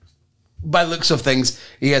 And by the looks of things,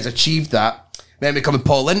 he has achieved that. Then becoming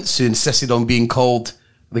Paul Ince, who insisted on being called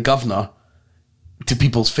the governor. to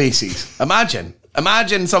people's faces. Imagine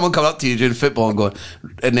someone coming up to you during football and going,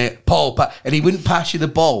 Paul, and he wouldn't pass you the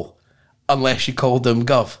ball unless you called him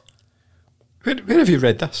Gov. Where have you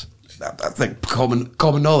read this? I think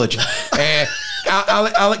common knowledge.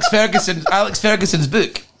 Alex Ferguson's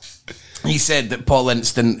book. He said that Paul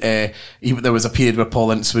Ince there was a period where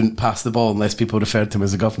Paul Ince wouldn't pass the ball unless people referred to him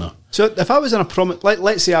as a governor. So if I was in a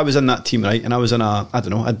let's say I was in that team, right, and I was in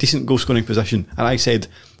a decent goal scoring position, and I said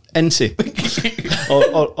Ince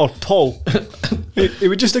or Paul, he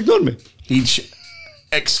would just ignore me.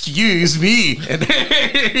 Excuse me, and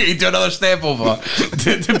he'd do another step over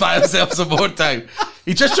to buy himself some more time.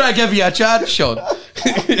 He's just trying to give you a chance, Sean.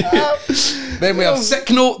 Then we have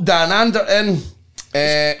sick note, Dan Anderton,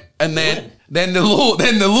 and then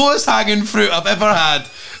the lowest hanging fruit I've ever had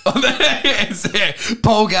is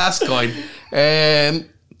Paul Gascoigne.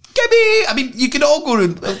 You can all go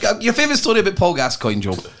your favourite story about Paul Gascoigne,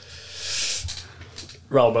 Joe.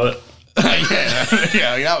 Roll about it.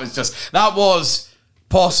 that was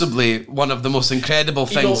possibly one of the most incredible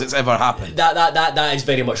things that's ever happened. That is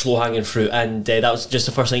very much low hanging fruit, and that was just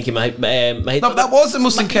the first thing came to my head. No, that was the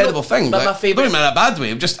most incredible thing. But my favourite, not even in a bad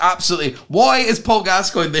way. Just absolutely. Why is Paul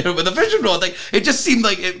Gascoigne there with a vision rod? Like, it just seemed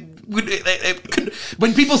like it couldn't.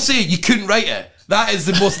 When people say you couldn't write it, that is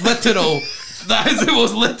the most literal. That is the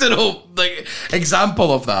most literal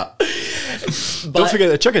example of that. Don't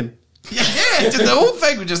forget the chicken. Yeah, just the whole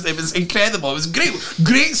thing it was incredible. It was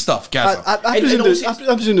great stuff, Gazza. I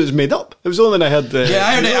presumed it was made up. It was only when I heard the... Yeah,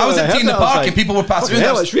 I heard it. I was at Tea in the Park and people were passing through.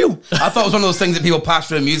 Hell, it's real. I thought it was one of those things that people pass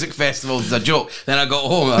through at music festivals as a joke. Then I got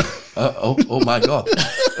home and oh my God.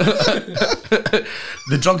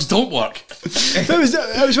 The drugs don't work.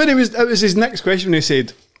 It was his next question when he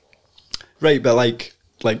said, right, but like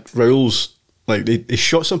Raoul's, they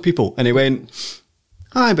shot some people, and he went,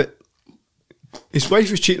 aye, but his wife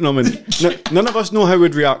was cheating on him, and none of us know how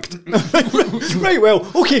we'd react. Right, well,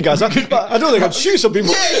 okay, guys, but I don't think I'd shoot some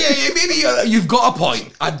people. Yeah, maybe you've got a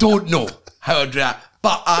point. I don't know how I'd react,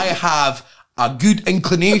 but I have a good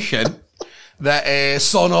inclination that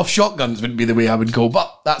sawing off shotguns wouldn't be the way I would go,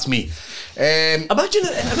 but that's me. Imagine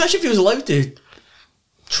if he was allowed to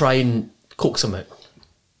try and coax him out.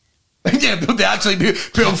 Yeah, but they actually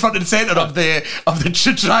put him front and centre of the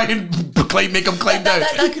to try and make him climb down.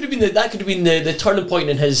 That could have been the turning point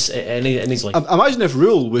in his life. Imagine if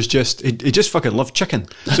Rule was just he just fucking loved chicken.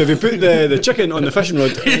 So if he put the chicken on the fishing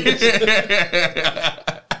rod,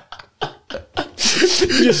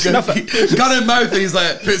 just snuff it. Gun in mouth, and he's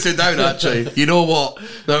like puts it down. Actually, you know what?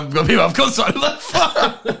 I've got something to live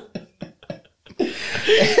for.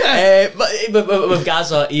 But with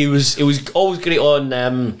Gaza, he was always great on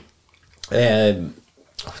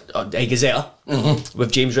Gazetta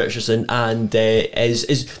with James Richardson, and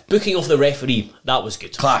his booking of the referee, that was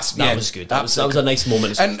good. Class, that was good. That was a nice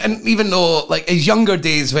moment. And even though his younger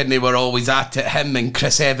days when they were always at it, him and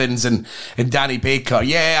Chris Evans and Danny Baker,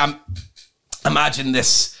 imagine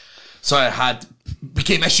this sort of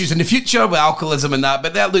became issues in the future with alcoholism and that,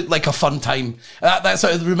 but that looked like a fun time. That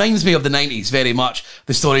sort of reminds me of the 90s very much.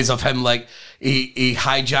 The stories of him, he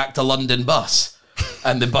hijacked a London bus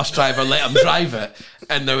and the bus driver let him drive it,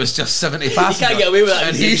 and there was just 70 passengers. You can't get away with that.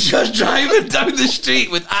 And he's just driving down the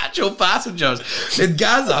street with actual passengers in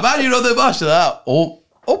Gaza. Man, you're on the bus. Oh,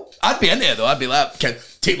 I'd be into it though. I'd be like,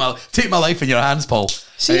 take my life in your hands, Paul.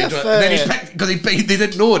 See and then he picked, because they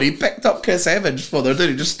didn't know it, he picked up Chris Evans for their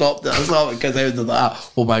dinner. He just stopped it. I was like, Chris Evans was like,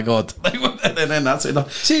 oh my God. And then that's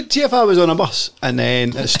enough. See if I was on a bus and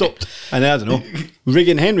then it stopped, and then, I don't know,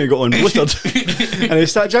 Regan Henry got on blistered and he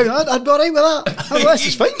started driving. I'd be alright with that. This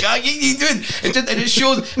is fine. You doing it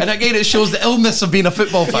shows, and again it shows the illness of being a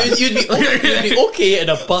football fan. You'd be okay in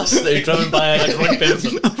a bus that is driven by a drunk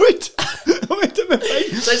person. Right. So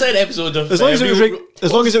it's like an episode of as long as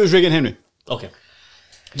it was Regan Henry. Okay.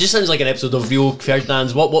 It just sounds like an episode of Rio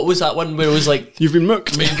Ferdinand's. What was that one where it was like, you've been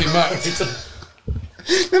mucked? Remember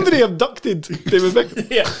he abducted David Beckham?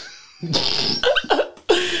 Yeah.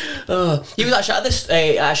 He was actually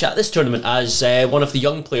at this tournament as one of the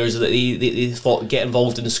young players that they thought get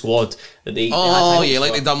involved in the squad. That they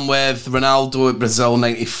like they done with Ronaldo at Brazil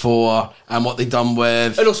 '94, and what they done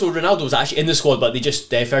with. And also Ronaldo was actually in the squad, but they just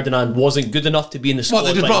Ferdinand wasn't good enough to be in the squad.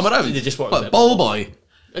 What, they just brought him around? They just brought him ball boy.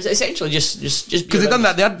 Essentially, just because they done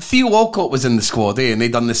that. They had Theo Walcott was in the squad, and they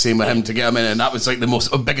done the same with him to get him in, and that was like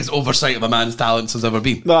the biggest oversight of a man's talents has ever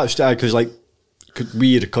been. That's because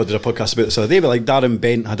we recorded a podcast about this the other day, but Darren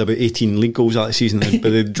Bent had about 18 league goals that season, but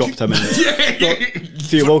they dropped him in.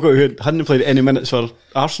 Theo Walcott, who hadn't played any minutes for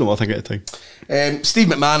Arsenal, I think, at the time. Steve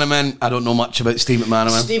McManaman. I don't know much about Steve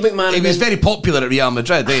McManaman. Steve McManaman. He was very popular at Real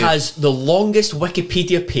Madrid. Has the longest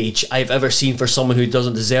Wikipedia page I've ever seen for someone who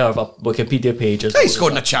doesn't deserve a Wikipedia page. He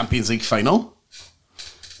scored in a Champions League final.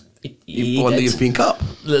 He won the European Cup.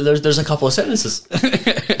 There's a couple of sentences.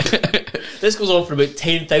 This goes on for about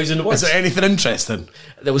 10,000 words. Is there anything interesting?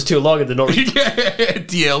 That was too long in the North.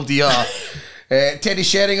 DLDR. Teddy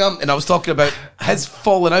Sheringham, and I was talking about his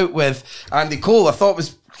falling out with Andy Cole. I thought it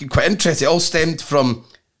was quite interesting. It all stemmed from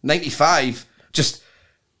 95, just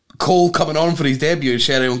Cole coming on for his debut and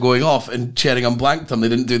Sheringham going off, and Sheringham blanked him. They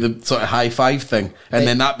didn't do the sort of high five thing, and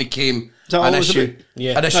then that became an issue.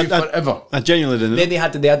 An issue forever. I genuinely didn't. Then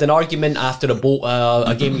they had an argument after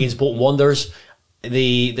a game against Bolton Wanderers.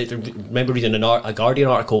 They remember reading a Guardian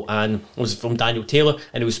article, and it was from Daniel Taylor,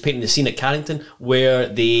 and it was painting the scene at Carrington where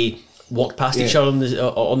they walked past each other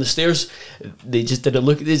on the stairs. They just didn't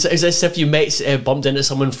look. It's as if you bumped into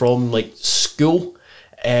someone from like school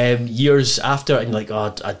years after, and you're like,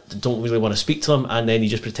 oh, I don't really want to speak to them, and then you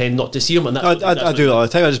just pretend not to see them. And I do that all the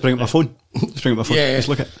time. I just bring up my phone. Just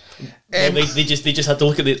look at. They just had to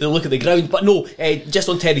look at the ground. But no, just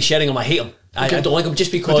on Teddy Sheringham, I hate him. I don't like him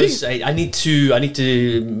just because I need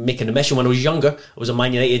to make an admission. When I was younger, I was a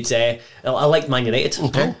Man United. I liked Man United.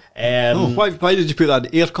 Okay. Why did you put that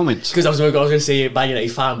in air comments? Because I was going to say Man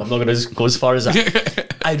United fan. I'm not going to go as far as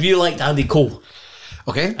that. I really liked Andy Cole.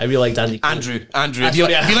 Okay. I really liked Andy Cole. Andrew. If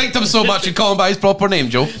you liked him so much, you call him by his proper name,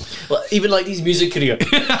 Joe. Well, even like his music career.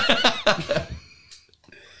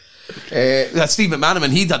 Steve McManaman,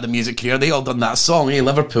 he'd had the music career. They all done that song,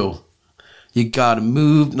 Liverpool. You gotta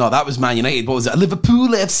move. No, that was Man United. What was it? Liverpool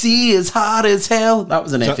FC is hard as hell. That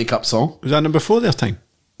was an FA Cup song. Was that before their time?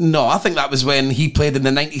 No, I think that was when he played in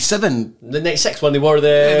the 97. The 96 when they wore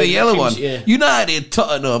the yellow one. Yeah. United,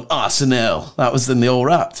 Tottenham, Arsenal. That was then they all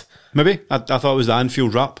rapped. Maybe. I thought it was the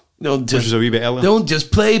Anfield rap, which was a wee bit earlier. Don't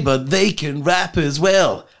just play, but they can rap as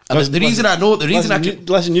well. Listen, you've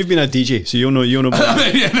been a DJ, so you'll know. I'm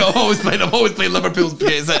always playing Liverpool's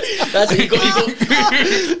plays. That's it. You go.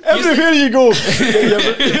 Everywhere you go, you're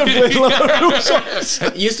playing Liverpool songs.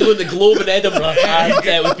 You used to go to the Globe in Edinburgh, and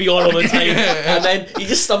it would be on all the time. And then you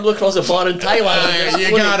just stumble across a bar in Thailand.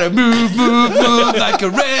 You gotta move like a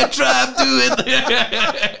red trap, do it.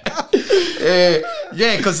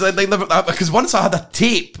 Because once I had a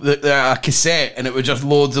tape, a cassette, and it was just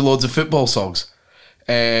loads of football songs.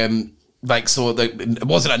 It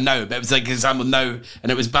wasn't a now, but it was like an example now,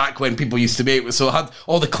 and it was back when people used to make it. So it had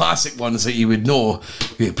all the classic ones that you would know.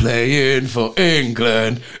 You're playing for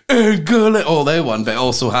England, all that one, but it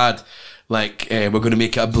also had we're going to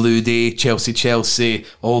make it a blue day, Chelsea,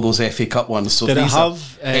 all those FA Cup ones. So did these it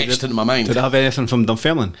have etched into my mind. Did it have anything from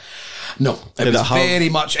Dunfermline? No, it was very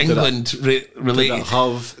much England related. Did it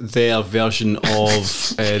have their version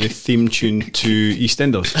of the theme tune to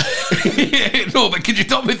EastEnders? No, but could you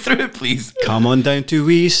talk me through it, please? Come on down to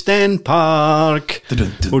East End Park.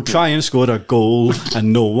 We'll try and score a goal,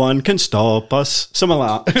 and no one can stop us. Something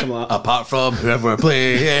like that. Apart from whoever we're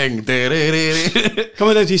playing.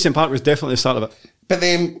 Coming down to East End Park was definitely the start of it. But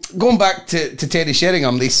then, going back to Teddy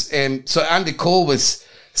Sheringham, so Andy Cole was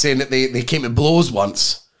saying that they came to blows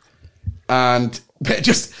once. But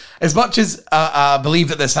just as much as I believe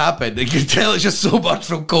that this happened, you can tell it's just so much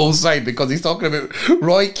from Cole's side because he's talking about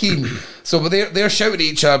Roy Keane. So they're shouting at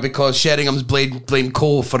each other because Sheringham's blamed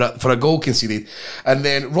Cole for a goal conceded, and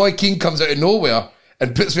then Roy Keane comes out of nowhere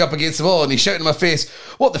and puts me up against the wall, and he's shouting in my face,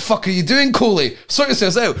 "What the fuck are you doing, Coley? Sort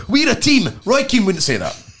yourselves out. We're a team." Roy Keane wouldn't say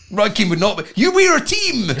that. Roy Keane would not be. We're a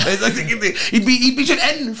team. He'd be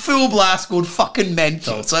just in full blast going fucking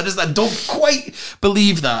mental. So I don't quite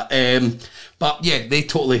believe that. But yeah, they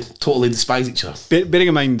totally despise each other. Bearing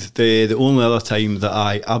in mind the only other time that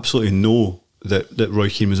I absolutely know that Roy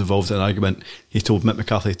Keane was involved in an argument, he told Mick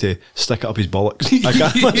McCarthy to stick it up his bollocks. I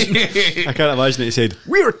can't imagine that he said,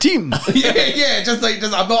 "We're a team."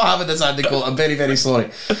 just I'm not having this, Andy Cole. I'm very, very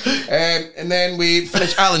sorry. And then we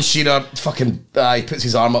finish. Alan Shearer he puts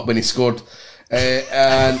his arm up when he scored,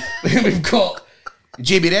 and we've got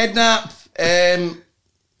Jamie Redknapp.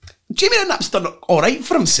 Jamie Redknapp's done all right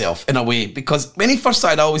for himself in a way, because when he first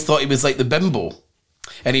started, I always thought he was like the bimbo,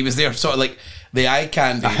 and he was there sort of like the eye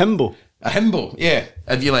candy. A himbo, yeah,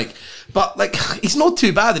 if you like. But he's not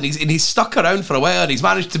too bad, and he's stuck around for a while, and he's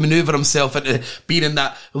managed to manoeuvre himself into being in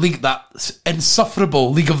that league, that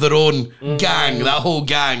insufferable League of Their Own gang, that whole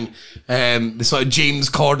gang, the sort of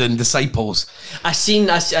James Corden disciples. I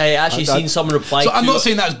actually seen someone reply. So I'm not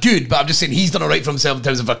saying that's good, but I'm just saying he's done all right for himself in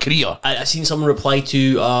terms of a career. I seen someone reply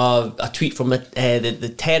to a tweet from the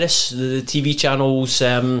Terrace, the TV channel's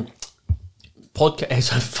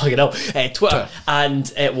podcast, fucking hell, Twitter,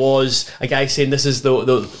 and it was a guy saying this is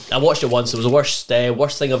the I watched it once. It was the worst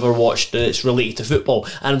thing I've ever watched. It's related to football,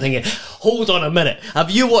 and I'm thinking, hold on a minute, have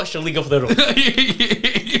you watched A League of Their Own?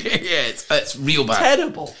 Yeah, it's real bad.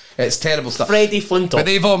 Terrible. It's terrible stuff. Freddie Flintoff. But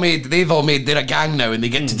they've all made. They're a gang now, and they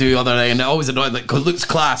get to do other. And it always annoying. Like, cause it looks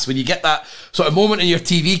class when you get that sort of moment in your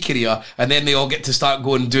TV career, and then they all get to start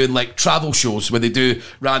going and doing like travel shows where they do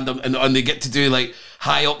random and they get to do like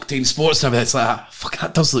high octane sports and everything. It's like, fuck,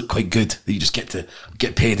 that does look quite good. That you just get to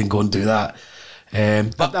get paid and go and do that.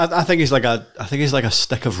 But I think he's like a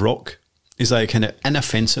stick of rock. He's like kind of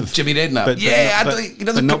inoffensive. Jimmy Redknapp.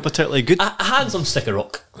 But not particularly good. A handsome stick of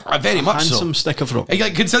rock. Very much Handsome so. stick of rock.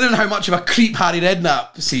 Like, considering how much of a creep Harry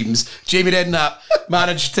Redknapp seems, Jamie Redknapp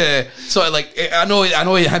managed to sort of like. I know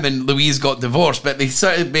him and Louise got divorced, but they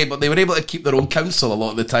were able to keep their own counsel a lot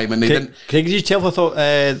of the time, and they didn't. Craig, did you tell thought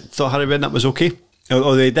Harry Redknapp was okay?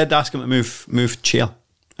 Oh, they did ask him to move chair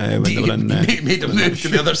when they were in. Made him move to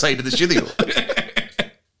the other side of the studio.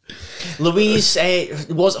 Louise,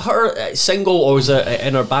 was her single, or was it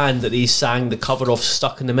in her band that they sang the cover of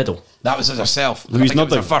Stuck in the Middle? That was herself. Louise I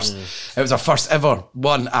think Nudling. It was her first ever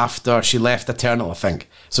one after she left Eternal, I think.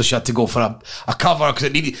 So she had to go for a cover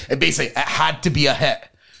because it had to be a hit.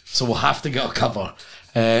 So we'll have to get a cover.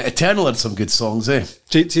 Eternal had some good songs, eh?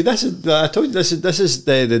 See, this is I told you this is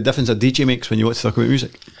the difference a DJ makes when you want to talk about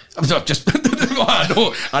music.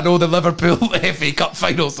 I know the Liverpool FA Cup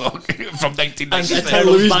final song from 1996.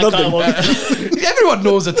 Eternal's back catalog. Everyone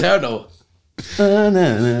knows Eternal.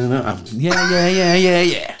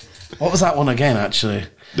 Yeah. What was that one again, actually?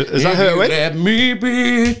 Is that how it went? Let me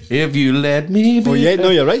be, if you let me be. Oh yeah, no,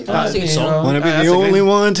 you're right. That's a good song. Wanna be the only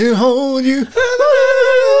one to hold you.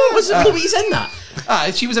 Wasn't Louise in that?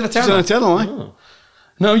 She was in It's Eternal. an Eternal, eh?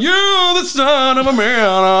 Now you're the son of a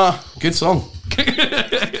man. Good song.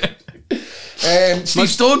 Steve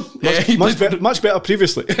Stone. Much better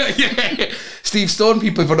previously. Yeah. Steve Stone,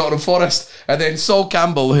 he played for Nottingham Forest. And then Sol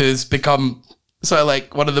Campbell, who's become sort of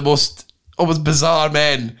like one of the most almost bizarre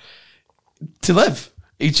men to live.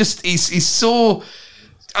 He's so,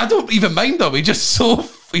 I don't even mind him.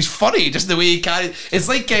 He's funny, just the way he carries. It's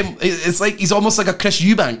like he's almost like a Chris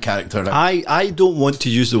Eubank character. Right? I don't want to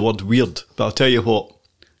use the word weird, but I'll tell you what,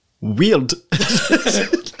 weird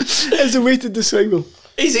is a way to describe him.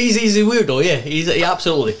 He's a weirdo, yeah. He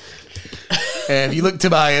absolutely. If you look to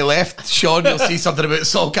my left, Sean, you'll see something about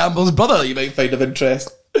Sol Campbell's brother you might find of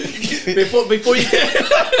interest. Before we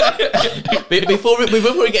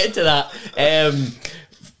get into that,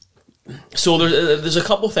 so there's a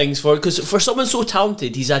couple of things because for someone so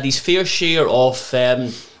talented, he's had his fair share of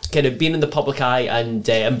kind of being in the public eye and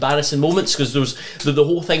embarrassing moments, because there's the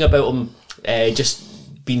whole thing about him just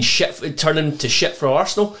being turning to shit for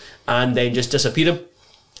Arsenal and then just disappearing.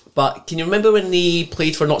 But can you remember when he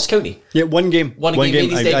played for Notts County? Yeah, one game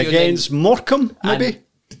against Morecambe, maybe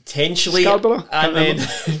potentially Scarborough, and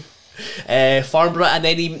then Farnborough, and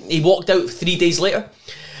then he walked out 3 days later.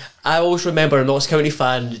 I always remember a Notts County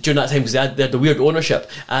fan during that time, because they had the weird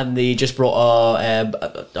ownership, and they just brought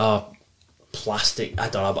a plastic, I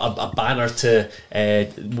don't know, a banner to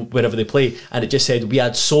wherever they play, and it just said, "We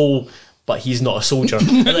had soul, but he's not a soldier."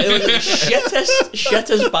 And it was the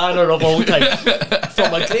shittest banner of all time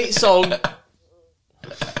from a great song. I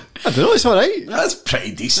don't know, it's alright. That's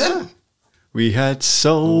pretty decent. We had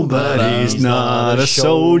soul, but he's not a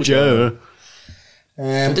soldier.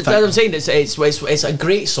 That's what I'm saying. It's a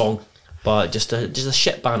great song, but just a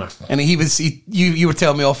shit banner. And you were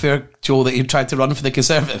telling me off here, Joel, that he tried to run for the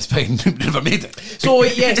Conservatives, but he never made it. So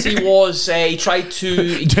yes, he was. He tried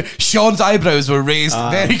to. Sean's eyebrows were raised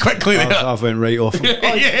very quickly. I've went right off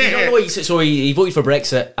him. So he voted for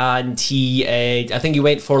Brexit, and I think he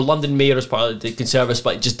went for London Mayor as part of the Conservatives,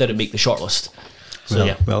 but just didn't make the shortlist.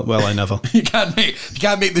 So, well, I never. You can't make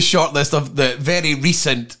the shortlist of the very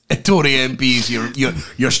recent Tory MPs.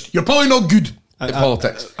 You're probably not good at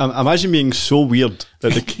politics. I imagine being so weird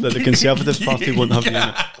that the Conservative Party won't have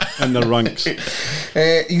you in their ranks.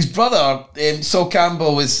 His brother, Sol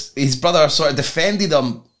Campbell, his brother sort of defended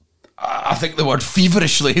him. I think the word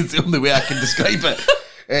feverishly is the only way I can describe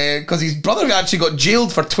it. Because his brother actually got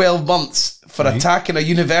jailed for 12 months for attacking a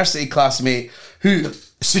university classmate who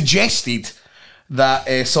suggested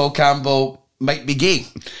that Sol Campbell might be gay.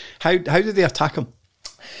 How did they attack him?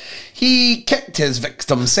 He kicked his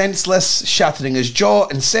victim senseless, shattering his jaw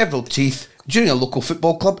and several teeth during a local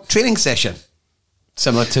football club training session.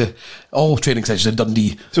 Similar to all training sessions in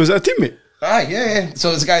Dundee. So was that a teammate? Yeah.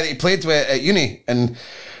 So it's a guy that he played with at uni, and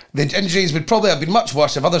the injuries would probably have been much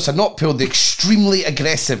worse if others had not pulled the extremely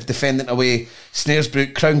aggressive defendant away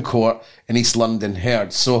Snaresbrook Crown Court in East London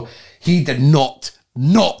herd. So he did not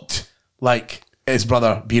like his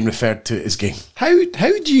brother being referred to as gay. How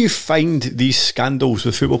do you find these scandals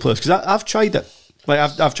with football players? Because I've tried it.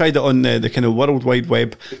 Like I've tried it on the kind of World Wide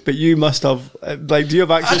Web, but you must have do you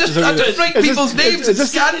have access to I just write people's names and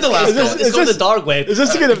scandalous. It's on the dark web. Is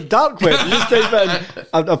this the kind of dark web? You just type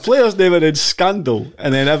in a player's name and then scandal,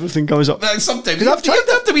 and then everything comes up. Sometimes you have to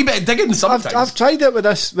do a bit of digging. Sometimes I've tried it with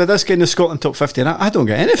this kind of Scotland top 50, and I don't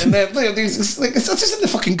get anything. And it's just in the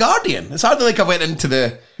fucking Guardian. It's hardly like I went into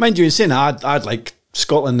the. Mind you, in saying I'd like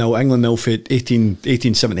Scotland nil, England nil for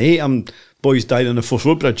 1878. Boys died on the Forth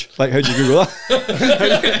Road Bridge. Like, how'd you Google that?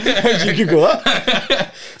 How'd you Google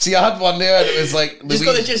that? See, I had one there that was like...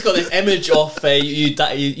 Just got this image of you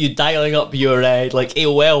dialing up your like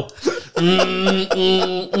AOL,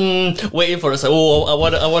 waiting for it. It's like,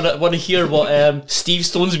 I want to hear what Steve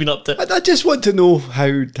Stone's been up to. I just want to know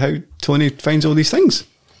how Tony finds all these things.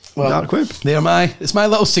 Well, dark web. It's my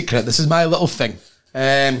little secret. This is my little thing.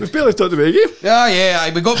 We've barely talked about you.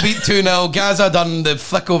 Yeah, we got beat 2-0. Gaza done the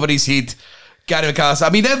flick over his head. Gary McAllister. I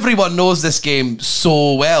mean, everyone knows this game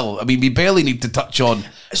so well. I mean, we barely need to touch on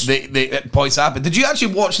the points that happened. Did you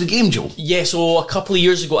actually watch the game, Joe? Yeah, so a couple of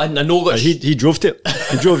years ago, and I know he drove to it.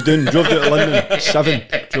 He drove down to London. 7,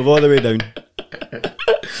 drove all the way down.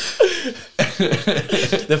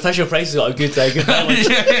 The official price has got a good thing.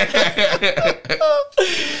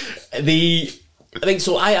 I think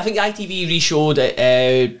so. I think ITV re-showed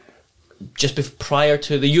it just prior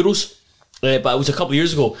to the Euros, but it was a couple of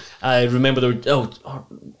years ago. I remember there were,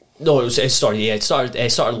 it started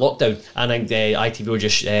lockdown, and I think ITV were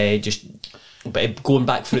just going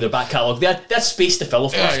back through their back catalogue. They had space to fill,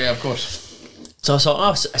 of course. Yeah, of course. So I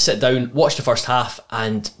thought, I sit down, watch the first half,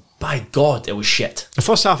 and by God, it was shit. The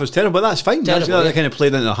first half was terrible, but that's fine. They kind of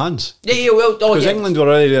played into their hands. Because England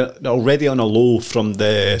were already on a low from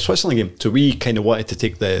the Switzerland game, so we kind of wanted to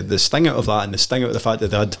take the sting out of that, and the sting out of the fact that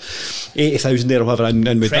they had 80,000 there or whatever, and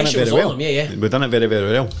we'd done it very well. We'd done it very,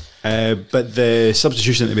 very well. But the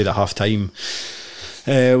substitution that they made at half time,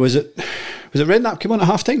 was it Redknapp came on at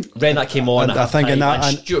half time? Redknapp came on at half time,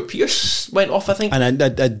 and Stuart Pearce went off, I think. And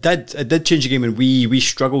it did change the game, and we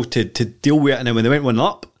struggled to deal with it, and then when they went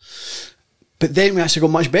 1-up, but then we actually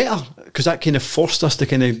got much better, because that kind of forced us to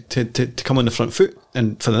kind of to come on the front foot,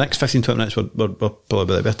 and for the next 15-20 minutes we're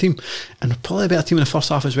probably a better team, and we're probably a better team in the first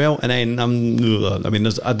half as well. And then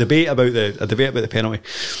there's a debate about the penalty.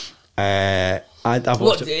 I've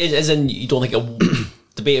watched it. As in, you don't think it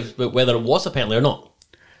debate about whether it was a penalty or not?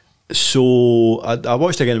 So I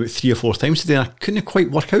watched it again about 3 or 4 times today, and I couldn't quite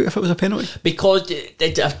work out if it was a penalty. Because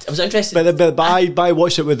I was interested. But I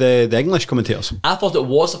watched it with the English commentators. I thought it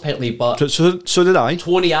was a penalty, but so did I.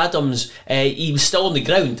 Tony Adams, he was still on the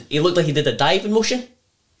ground. He looked like he did a diving motion.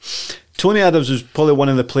 Tony Adams was probably one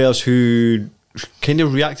of the players who kind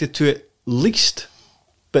of reacted to it least.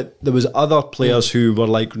 But there was other players who were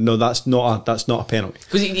like, no, that's not a penalty.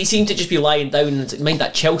 Because he seemed to just be lying down, and mind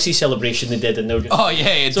that Chelsea celebration they did, and they were just,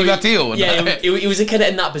 he was kind of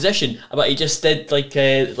in that position, but he just did like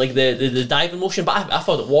the diving motion. But I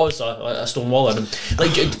thought it was a Stonewaller.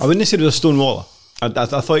 I wouldn't say it was a Stonewaller.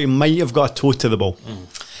 I thought he might have got a toe to the ball.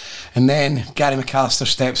 And then Gary McAllister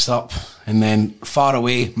steps up, and then far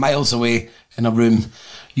away, miles away in a room,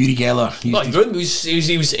 Uri Geller. He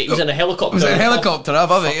was in a helicopter. Was in a helicopter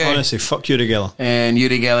above it, yeah. Honestly, fuck Uri Geller. And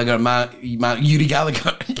Uri Gallagher, Uri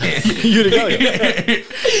Gallagher. Uri Gallagher. I think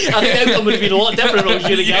the outcome would have been a lot different if it was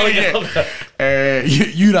Uri Gallagher.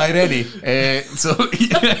 Uri Rennie. So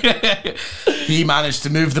he managed to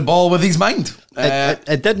move the ball with his mind.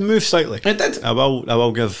 It did move slightly. It did. I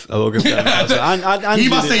will give that. He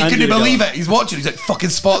must say he couldn't believe it. He's watching. He's like, fucking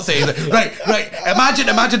spots it. He's like, right.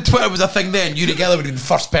 Imagine Twitter was a thing then. Uri Geller would have been the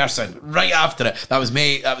first person right after it. That was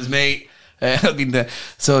me.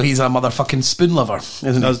 So he's a motherfucking spoon lover,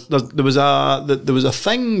 isn't he? There was a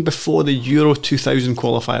thing before the Euro 2000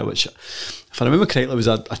 qualifier, which, if I remember correctly, was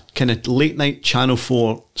a kind of late night Channel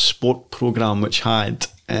 4 sport programme which had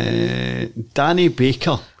Danny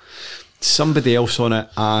Baker, somebody else on it,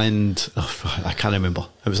 and I can't remember.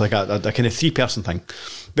 It was like a kind of 3-person thing,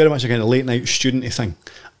 very much a kind of late night studenty thing.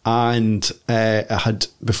 And it had,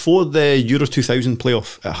 before the Euro 2000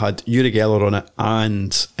 playoff, it had Uri Geller on it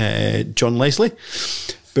and John Leslie.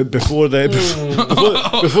 But before the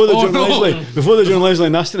John Leslie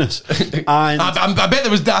nastiness, and I bet there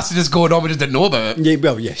was nastiness going on, we just didn't know about it. Yeah,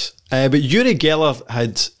 well, yes. But Uri Geller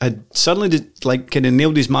had suddenly kind of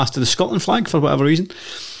nailed his mast to the Scotland flag for whatever reason.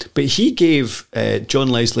 But he gave John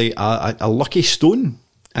Leslie a lucky stone,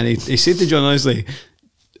 and he said to John Leslie,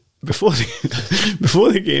 before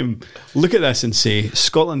the game, look at this and say,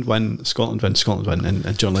 Scotland win, Scotland win, Scotland win.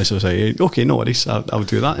 And John Leslie was like, okay, no worries, I'll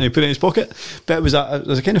do that. And he put it in his pocket. But it was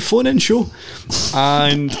a kind of phone-in show.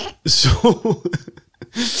 And so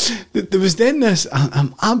there was then this,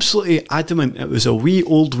 I'm absolutely adamant, it was a wee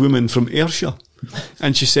old woman from Ayrshire.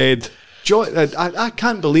 And she said, I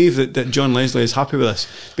can't believe that John Leslie is happy with this.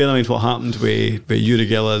 Bear in mind what happened with Uri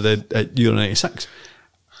Geller at Euro 96.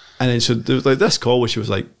 And then so there was like this call where she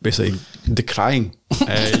was like basically decrying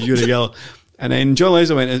Uri Geller. And then John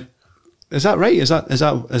Leslie went, is that right? Is that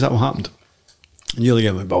what happened? And Uri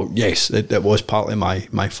Geller went, well, yes, it was partly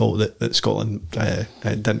my fault that Scotland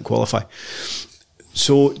didn't qualify.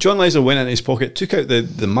 So John Leslie went into his pocket, took out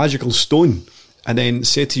the magical stone, and then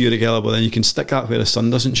said to Uri Geller, well, then you can stick that where the sun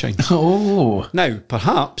doesn't shine. Oh. Now,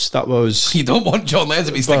 perhaps that was... You don't want John Leslie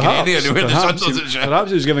to be sticking anywhere where the sun doesn't shine. Perhaps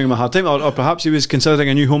he was giving him a hard time, or perhaps he was considering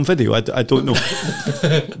a new home video. I don't know.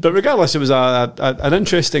 But regardless, it was an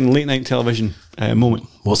interesting late-night television moment.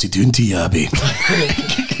 What's he doing to you, Abby?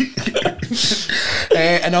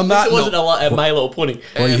 And on that it wasn't a My Little Pony.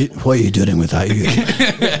 What are you doing with that?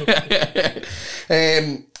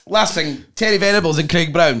 Last thing, Terry Venables and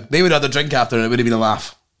Craig Brown, they would have had a drink after and it would have been a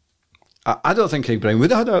laugh. I don't think Craig Brown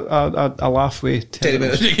would have had a laugh with Terry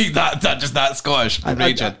Venables. that Scottish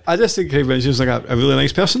raging. I just think Craig Brown's just like a really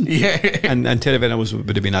nice person. Yeah. And Terry Venables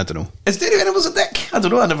would have been, I don't know. Is Terry Venables a dick? I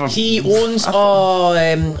don't know. He owns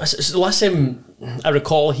the last time I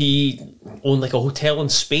recall, he owned like a hotel in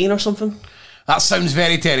Spain or something. That sounds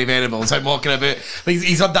very Terry Venables. I'm walking about.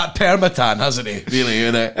 He's had that permatan, hasn't he? Really,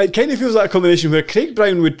 it kind of feels like a combination where Craig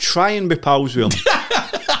Brown would try and be pals with him,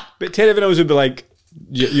 but Terry Venables would be like,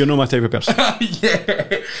 "You're not my type of person.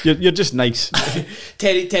 Yeah, you're just nice."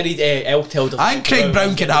 Terry Eltel. I think Craig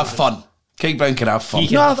Brown can have fun. Craig Brown can have fun.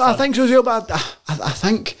 I think so as well. But I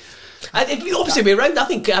think. It'd be the opposite way around. I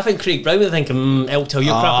think Craig Brown would think, Eltel,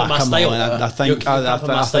 you're crap on my style. I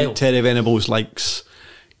think Terry Venables likes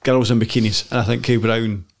girls in bikinis, and I think Craig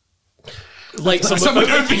Brown like someone in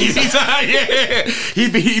bikinis. Yeah.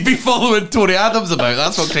 He'd be following Tony Adams about.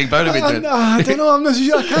 That's what Craig Brown would be doing. I don't know. I'm not so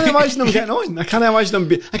sure. I can't imagine them getting on. I can't imagine them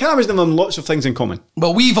having lots of things in common.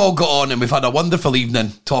 Well, we've all got on and we've had a wonderful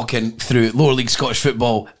evening talking through lower league Scottish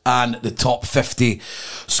football and the top 50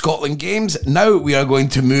 Scotland games. Now we are going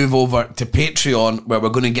to move over to Patreon, where we're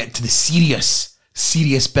going to get to the serious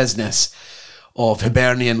business of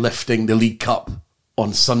Hibernian lifting the League Cup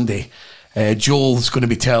on Sunday. Joel's going to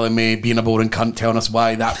be telling me, being a boring cunt, telling us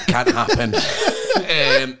why that can't happen.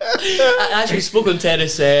 I actually spoke on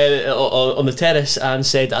terrace on the terrace and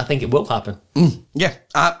said I think it will happen. Yeah,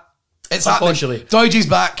 it's happening. Doidge's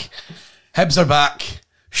back, Hibs are back,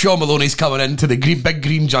 Sean Maloney's coming into the big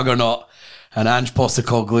green juggernaut, and Ange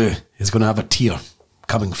Postecoglou is going to have a tear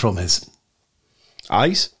coming from his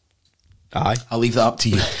eyes. Aye, I'll leave that up to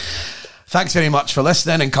you. Thanks very much for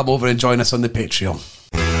listening, and come over and join us on the Patreon.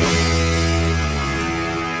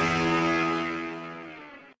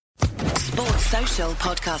 Sports Social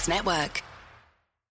Podcast Network.